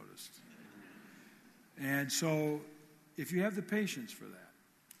haven't noticed. And so if you have the patience for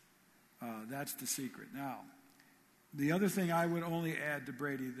that, that's the secret. Now, the other thing I would only add to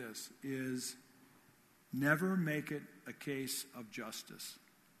Brady this is never make it a case of justice.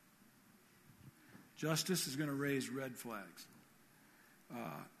 Justice is going to raise red flags.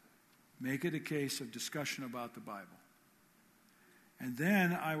 Make it a case of discussion about the Bible. And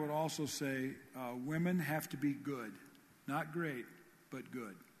then I would also say women have to be good. Not great, but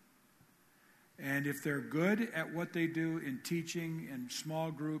good. And if they're good at what they do in teaching and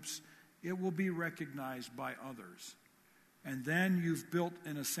small groups, it will be recognized by others. And then you've built,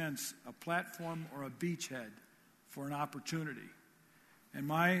 in a sense, a platform or a beachhead for an opportunity. And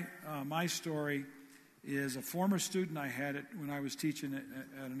my story is a former student I had it when I was teaching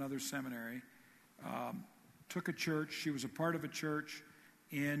at another seminary. Took a church. She was a part of a church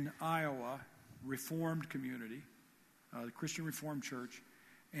in Iowa, Reformed community, the Christian Reformed Church.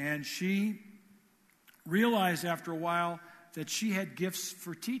 And she realized after a while that she had gifts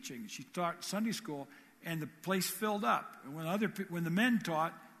for teaching. She taught Sunday school, and the place filled up. And when the men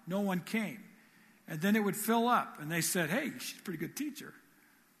taught, no one came. And then it would fill up, and they said, hey, she's a pretty good teacher.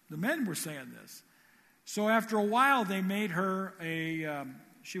 The men were saying this. So after a while, they made her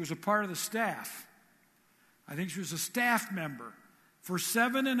she was a part of the staff. I think she was a staff member. For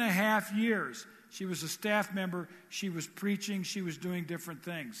 7.5 years, she was a staff member. She was preaching. She was doing different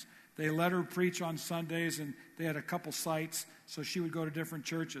things. They let her preach on Sundays, and they had a couple sites, so she would go to different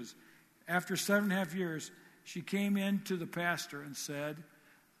churches. After 7.5 years, she came in to the pastor and said,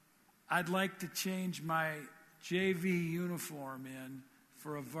 I'd like to change my JV uniform in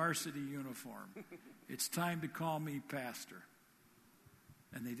for a varsity uniform. It's time to call me pastor.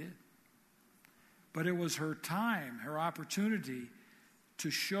 And they did. But it was her time, her opportunity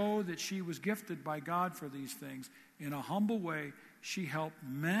to show that she was gifted by God for these things. In a humble way, she helped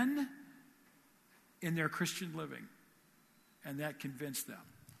men in their Christian living, and that convinced them.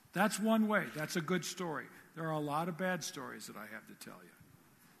 That's one way. That's a good story. There are a lot of bad stories that I have to tell you.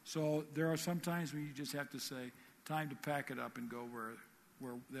 So there are some times when you just have to say, time to pack it up and go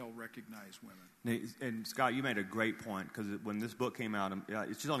where they'll recognize women. And Scott, you made a great point, because when this book came out,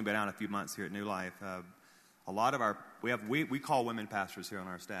 it's just only been out a few months here at New Life. A lot of we call women pastors here on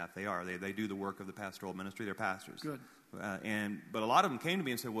our staff. They do the work of the pastoral ministry. They're pastors. Good. But a lot of them came to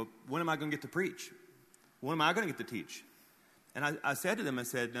me and said, well, when am I going to get to preach? When am I going to get to teach? And I said to them,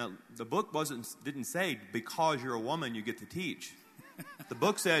 no, the book didn't say because you're a woman you get to teach. The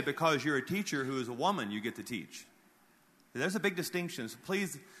book said because you're a teacher who is a woman you get to teach. There's a big distinction. So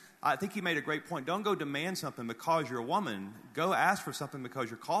please, I think he made a great point. Don't go demand something because you're a woman. Go ask for something because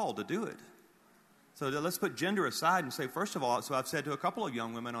you're called to do it. So let's put gender aside and say, first of all, so I've said to a couple of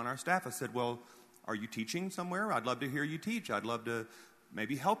young women on our staff, I said, well, are you teaching somewhere? I'd love to hear you teach. I'd love to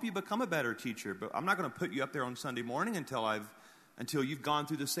maybe help you become a better teacher. But I'm not going to put you up there on Sunday morning until until you've gone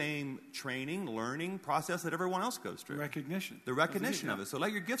through the same training, learning process that everyone else goes through. The recognition of it. So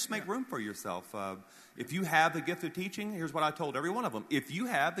let your gifts make room for yourself. If you have the gift of teaching, here's what I told every one of them. If you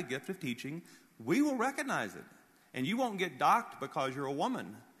have the gift of teaching, we will recognize it. And you won't get docked because you're a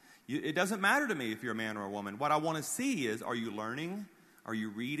woman. It doesn't matter to me if you're a man or a woman. What I want to see is, are you learning? Are you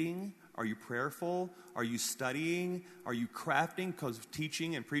reading? Are you prayerful? Are you studying? Are you crafting? Because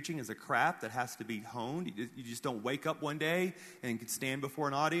teaching and preaching is a craft that has to be honed. You just don't wake up one day and can stand before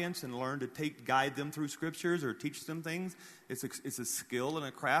an audience and learn to guide them through scriptures or teach them things. It's a skill and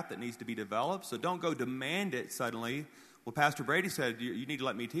a craft that needs to be developed. So don't go demand it suddenly. Well, Pastor Brady said, you need to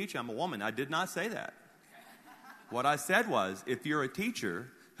let me teach. I'm a woman. I did not say that. What I said was, if you're a teacher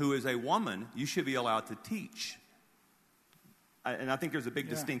who is a woman, you should be allowed to teach. And I think there's a big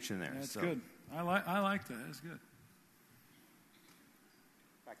distinction there. That's good. I like that. That's good.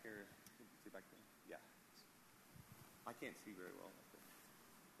 Back here. See back there? Yeah. I can't see very well.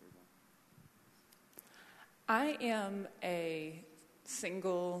 There we go. I am a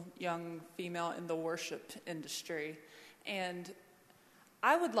single young female in the worship industry, and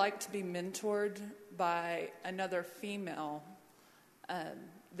I would like to be mentored by another female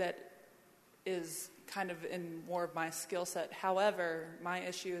that is kind of in more of my skill set. However, my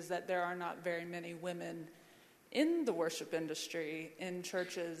issue is that there are not very many women in the worship industry, in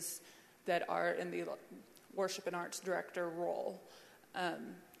churches that are in the worship and arts director role.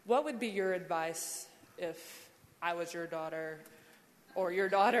 What would be your advice if I was your daughter or your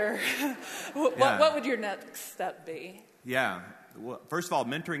daughter? What would your next step be? Yeah. Well, first of all,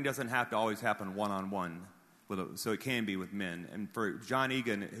 mentoring doesn't have to always happen one-on-one. So it can be with men. And for John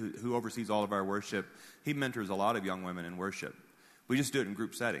Egan, who oversees all of our worship, he mentors a lot of young women in worship. We just do it in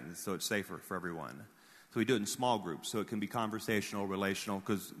group settings, so it's safer for everyone. So we do it in small groups, so it can be conversational, relational,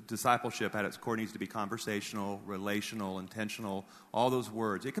 because discipleship at its core needs to be conversational, relational, intentional, all those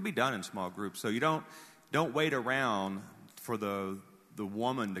words. It can be done in small groups. So you don't wait around for the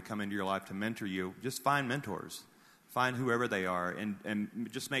woman to come into your life to mentor you. Just find mentors. Find whoever they are, and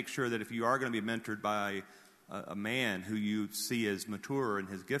just make sure that if you are going to be mentored by a man who you see as mature in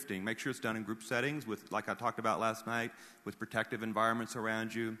his gifting, make sure it's done in group settings with, like I talked about last night, with protective environments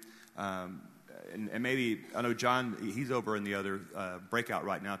around you. And maybe, I know John, he's over in the other breakout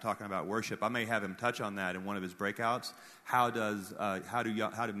right now talking about worship. I may have him touch on that in one of his breakouts. How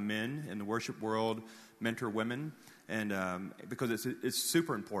do men in the worship world mentor women? And because it's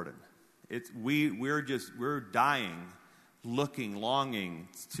super important. We're dying, longing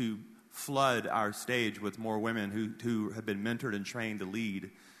to flood our stage with more women who have been mentored and trained to lead.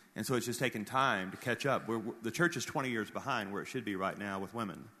 And so it's just taken time to catch up. The church is 20 years behind where it should be right now with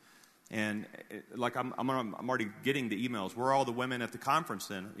women. And I'm already getting the emails. Where are all the women at the conference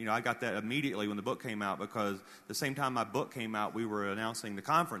then? I got that immediately when the book came out, because the same time my book came out, we were announcing the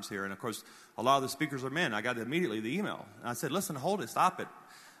conference here. And of course, a lot of the speakers are men. I got immediately the email. And I said, listen, hold it, stop it.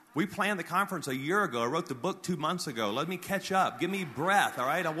 We planned the conference a year ago. I wrote the book 2 months ago. Let me catch up. Give me breath, all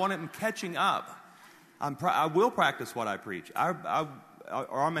right? I want it catching up. I will practice what I preach, or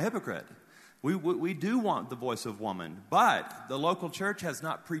I'm a hypocrite. We do want the voice of woman, but the local church has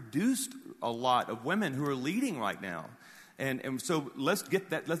not produced a lot of women who are leading right now. And so let's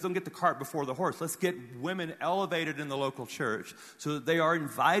don't get the cart before the horse. Let's get women elevated in the local church so that they are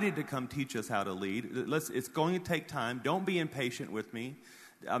invited to come teach us how to lead. It's going to take time. Don't be impatient with me.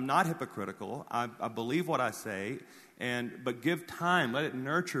 I'm not hypocritical. I believe what I say, but give time. Let it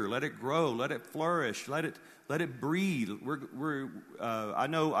nurture. Let it grow. Let it flourish. Let it breathe. I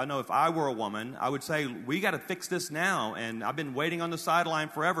know. If I were a woman, I would say we got to fix this now. And I've been waiting on the sideline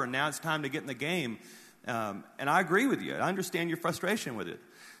forever, and now it's time to get in the game. And I agree with you. I understand your frustration with it.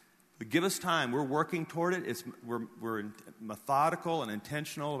 But give us time. We're working toward it. We're methodical and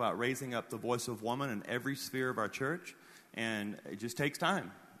intentional about raising up the voice of woman in every sphere of our church. And it just takes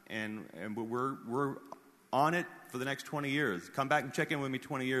time, and we're on it for the next 20 years. Come back and check in with me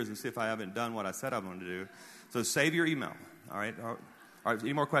 20 years and see if I haven't done what I said I'm going to do. So save your email. All right.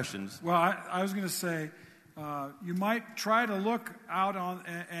 Any more questions? Well, I was going to say you might try to look out on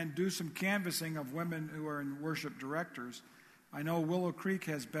and do some canvassing of women who are in worship directors. I know Willow Creek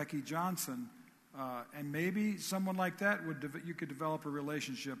has Becky Johnson, and maybe someone like that you could develop a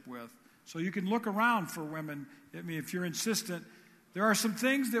relationship with. So you can look around for women. I mean, if you're insistent, there are some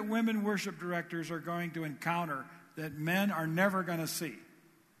things that women worship directors are going to encounter that men are never going to see.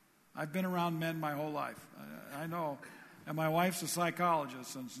 I've been around men my whole life. I know. And my wife's a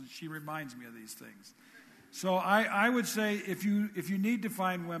psychologist, and she reminds me of these things. So I would say if you need to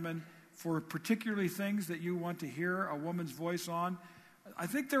find women for particularly things that you want to hear a woman's voice on, I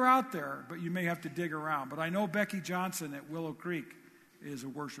think they're out there, but you may have to dig around. But I know Becky Johnson at Willow Creek is a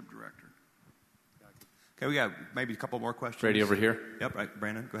worship director. Okay, we got maybe a couple more questions. Brady over here. Yep, right.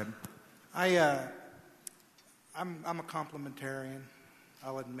 Brandon, go ahead. I'm a complementarian.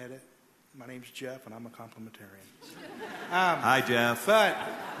 I'll admit it. My name's Jeff, and I'm a complementarian. Hi, Jeff. But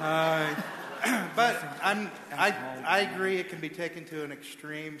I agree it can be taken to an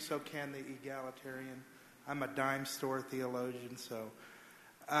extreme. So can the egalitarian. I'm a dime store theologian. So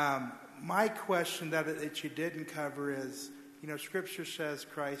my question that you didn't cover is, Scripture says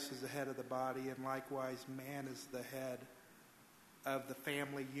Christ is the head of the body, and likewise man is the head of the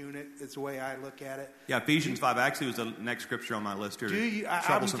family unit, is the way I look at it. Yeah, Ephesians 5 actually was the next scripture on my list here.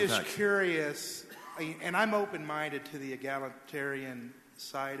 I'm just curious, and I'm open-minded to the egalitarian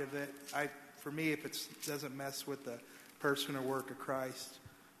side of it. For me, if it doesn't mess with the person or work of Christ,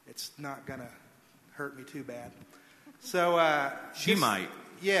 it's not going to hurt me too bad. So she might.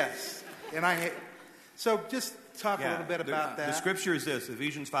 Yes, so just talk a little bit about that. The scripture is this: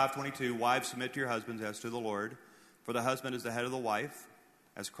 Ephesians 5:22. Wives, submit to your husbands as to the Lord. For the husband is the head of the wife,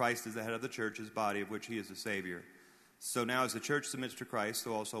 as Christ is the head of the church, his body, of which he is the Savior. So now as the church submits to Christ,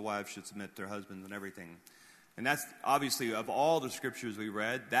 so also wives should submit to their husbands and everything. And that's obviously, of all the scriptures we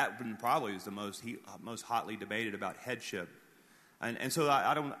read, that one probably is the most hotly debated about headship. And so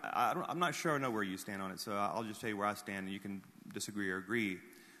I'm not sure I know where you stand on it, so I'll just tell you where I stand, and you can disagree or agree.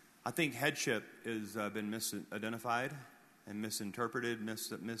 I think headship has been misidentified and misinterpreted,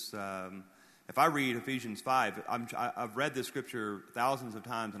 if I read Ephesians 5, I've read this scripture thousands of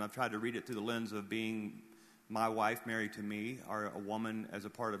times, and I've tried to read it through the lens of being my wife married to me, or a woman as a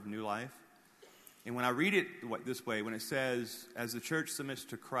part of new life. And when I read it this way, when it says, as the church submits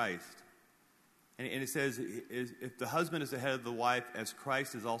to Christ, and it says, if the husband is the head of the wife, as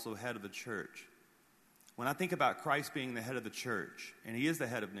Christ is also head of the church. When I think about Christ being the head of the church, and he is the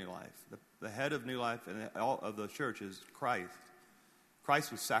head of New Life, the head of New Life and all of the church is Christ.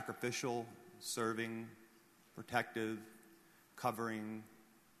 Christ was sacrificial, serving, protective, covering.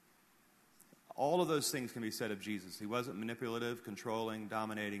 All of those things can be said of Jesus. He wasn't manipulative, controlling,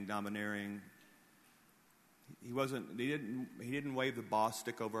 dominating, domineering. He didn't wave the boss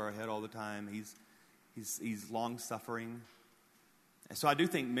stick over our head all the time. He's long-suffering. And so I do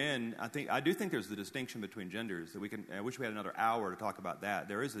think there's the distinction between genders that I wish we had another hour to talk about that.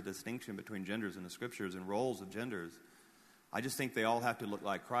 There is a distinction between genders in the scriptures and roles of genders. I just think they all have to look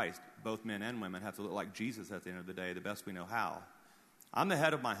like Christ. Both men and women have to look like Jesus at the end of the day, the best we know how. I'm the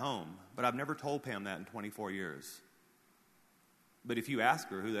head of my home, but I've never told Pam that in 24 years. But if you ask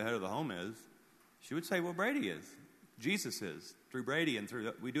her who the head of the home is, she would say, well, Brady is. Jesus is. Through Brady and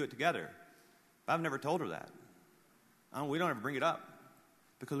we do it together. But I've never told her that. We don't ever bring it up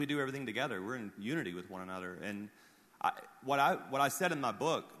because we do everything together. We're in unity with one another. And what I said in my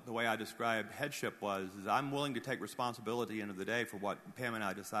book, the way I described headship is I'm willing to take responsibility at the end of the day for what Pam and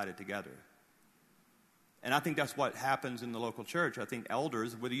I decided together. And I think that's what happens in the local church. I think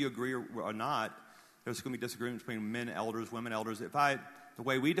elders, whether you agree or not, there's going to be disagreements between men elders, women elders. The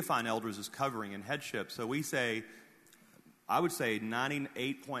way we define elders is covering and headship. So I would say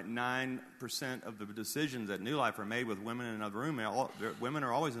 98.9% of the decisions at New Life are made with women in another room. Women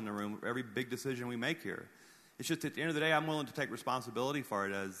are always in the room, every big decision we make here. It's just at the end of the day, I'm willing to take responsibility for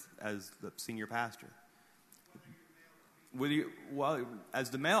it as the senior pastor. As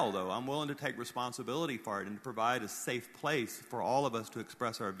the male, though, I'm willing to take responsibility for it and to provide a safe place for all of us to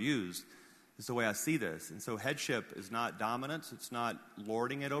express our views. Is the way I see this. And so headship is not dominance. It's not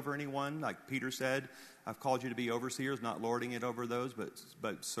lording it over anyone. Like Peter said, I've called you to be overseers, not lording it over those,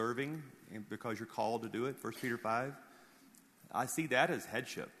 but serving because you're called to do it, 1 Peter 5. I see that as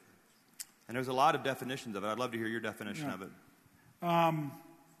headship. And there's a lot of definitions of it. I'd love to hear your definition of it.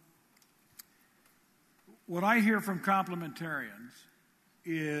 What I hear from complementarians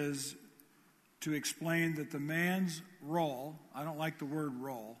is to explain that the man's role, I don't like the word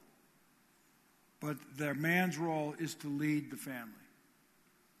role, but their man's role is to lead the family.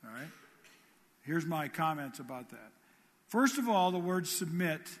 All right? Here's my comments about that. First of all, the word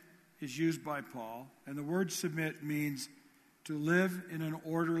submit is used by Paul, and the word submit means to live in an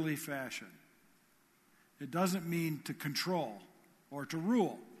orderly fashion. It doesn't mean to control or to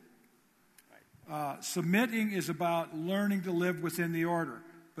rule. Submitting is about learning to live within the order.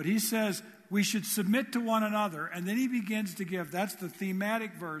 But he says we should submit to one another, and then he begins to give, that's the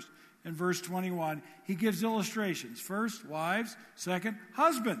thematic verse in verse 21. He gives illustrations. First, wives. Second,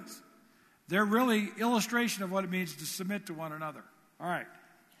 husbands. They're really illustration of what it means to submit to one another. All right.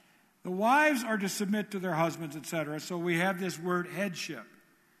 The wives are to submit to their husbands, etc. So we have this word headship.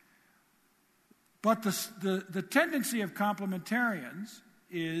 But the tendency of complementarians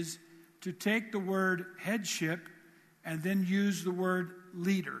is to take the word headship and then use the word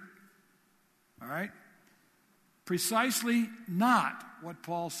leader. All right? Precisely not what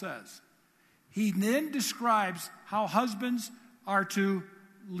Paul says. He then describes how husbands are to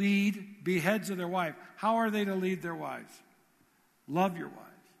lead, be heads of their wife. How are they to lead their wives? Love your wives.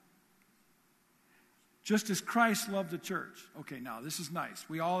 Just as Christ loved the church. Okay, now this is nice.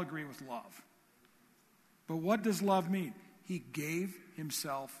 We all agree with love. But what does love mean? He gave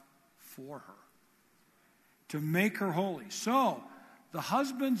himself for her to make her holy. So, the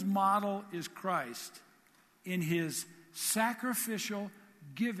husband's model is Christ in his sacrificial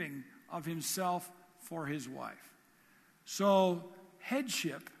giving of himself for his wife. So,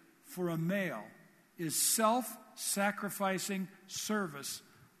 headship for a male is self-sacrificing service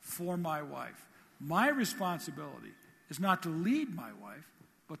for my wife. My responsibility is not to lead my wife,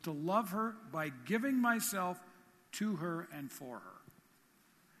 but to love her by giving myself to her and for her.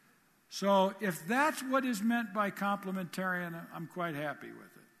 So if that's what is meant by complementarian, I'm quite happy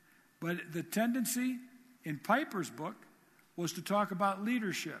with it. But the tendency in Piper's book was to talk about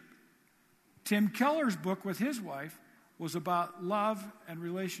leadership. Tim Keller's book with his wife was about love and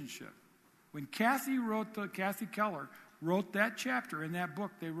relationship. When Kathy Keller wrote that chapter in that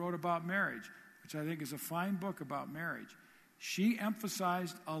book, they wrote about marriage, which I think is a fine book about marriage. She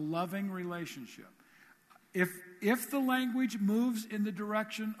emphasized a loving relationship. If the language moves in the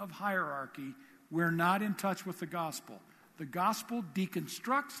direction of hierarchy, we're not in touch with the gospel. The gospel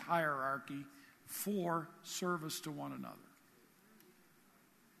deconstructs hierarchy for service to one another.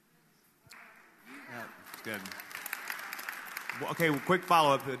 Yeah, that's good. Well, okay, well, quick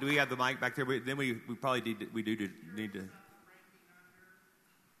follow-up. Do we have the mic back there? Then we probably need to.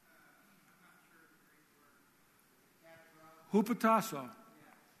 Hupotasso.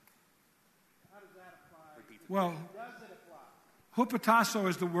 Well, hupotasso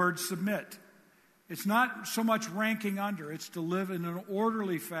is the word submit. It's not so much ranking under. It's to live in an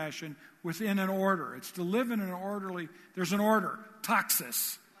orderly fashion within an order. It's to live in an orderly, there's an order,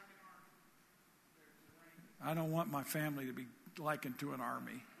 taxis. I don't want my family to be likened to an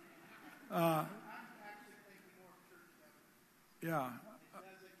army. Yeah.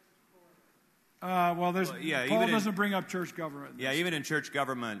 Paul doesn't bring up church government. Yeah, even in church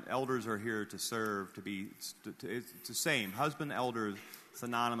government, elders are here to serve, it's the same. Husband, elder,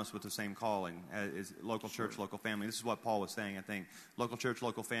 synonymous with the same calling as local church, local family. This is what Paul was saying, I think. Local church,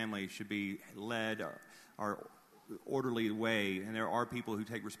 local family should be led our orderly way, and there are people who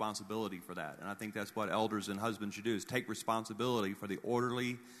take responsibility for that. And I think that's what elders and husbands should do, is take responsibility for the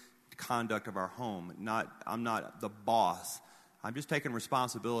orderly conduct of our home. I'm not the boss. I'm just taking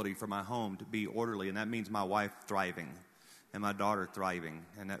responsibility for my home to be orderly, and that means my wife thriving and my daughter thriving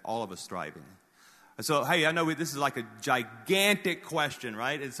and that all of us thriving. And so, hey, I know this is like a gigantic question,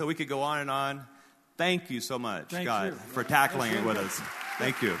 right? And so we could go on and on. Thank you so much, God, for tackling it with us.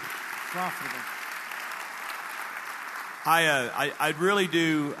 Thank you. Profitable. I really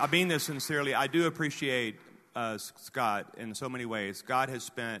do, I mean this sincerely, I do appreciate Scott in so many ways. God has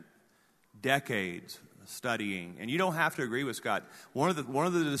spent decades studying, and you don't have to agree with Scott. One of the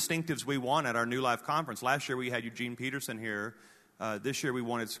distinctives we want at our New Life Conference, last year we had Eugene Peterson here. This year we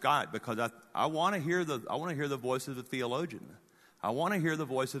wanted Scott because I want to hear the voice of the theologian. I want to hear the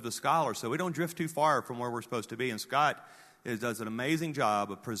voice of the scholar, so we don't drift too far from where we're supposed to be. And Scott does an amazing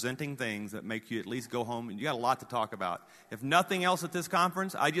job of presenting things that make you at least go home, and you got a lot to talk about. If nothing else at this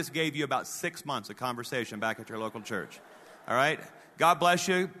conference, I just gave you about 6 months of conversation back at your local church. All right? God bless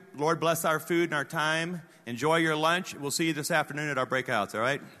you. Lord bless our food and our time. Enjoy your lunch. We'll see you this afternoon at our breakouts, all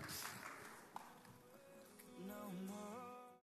right?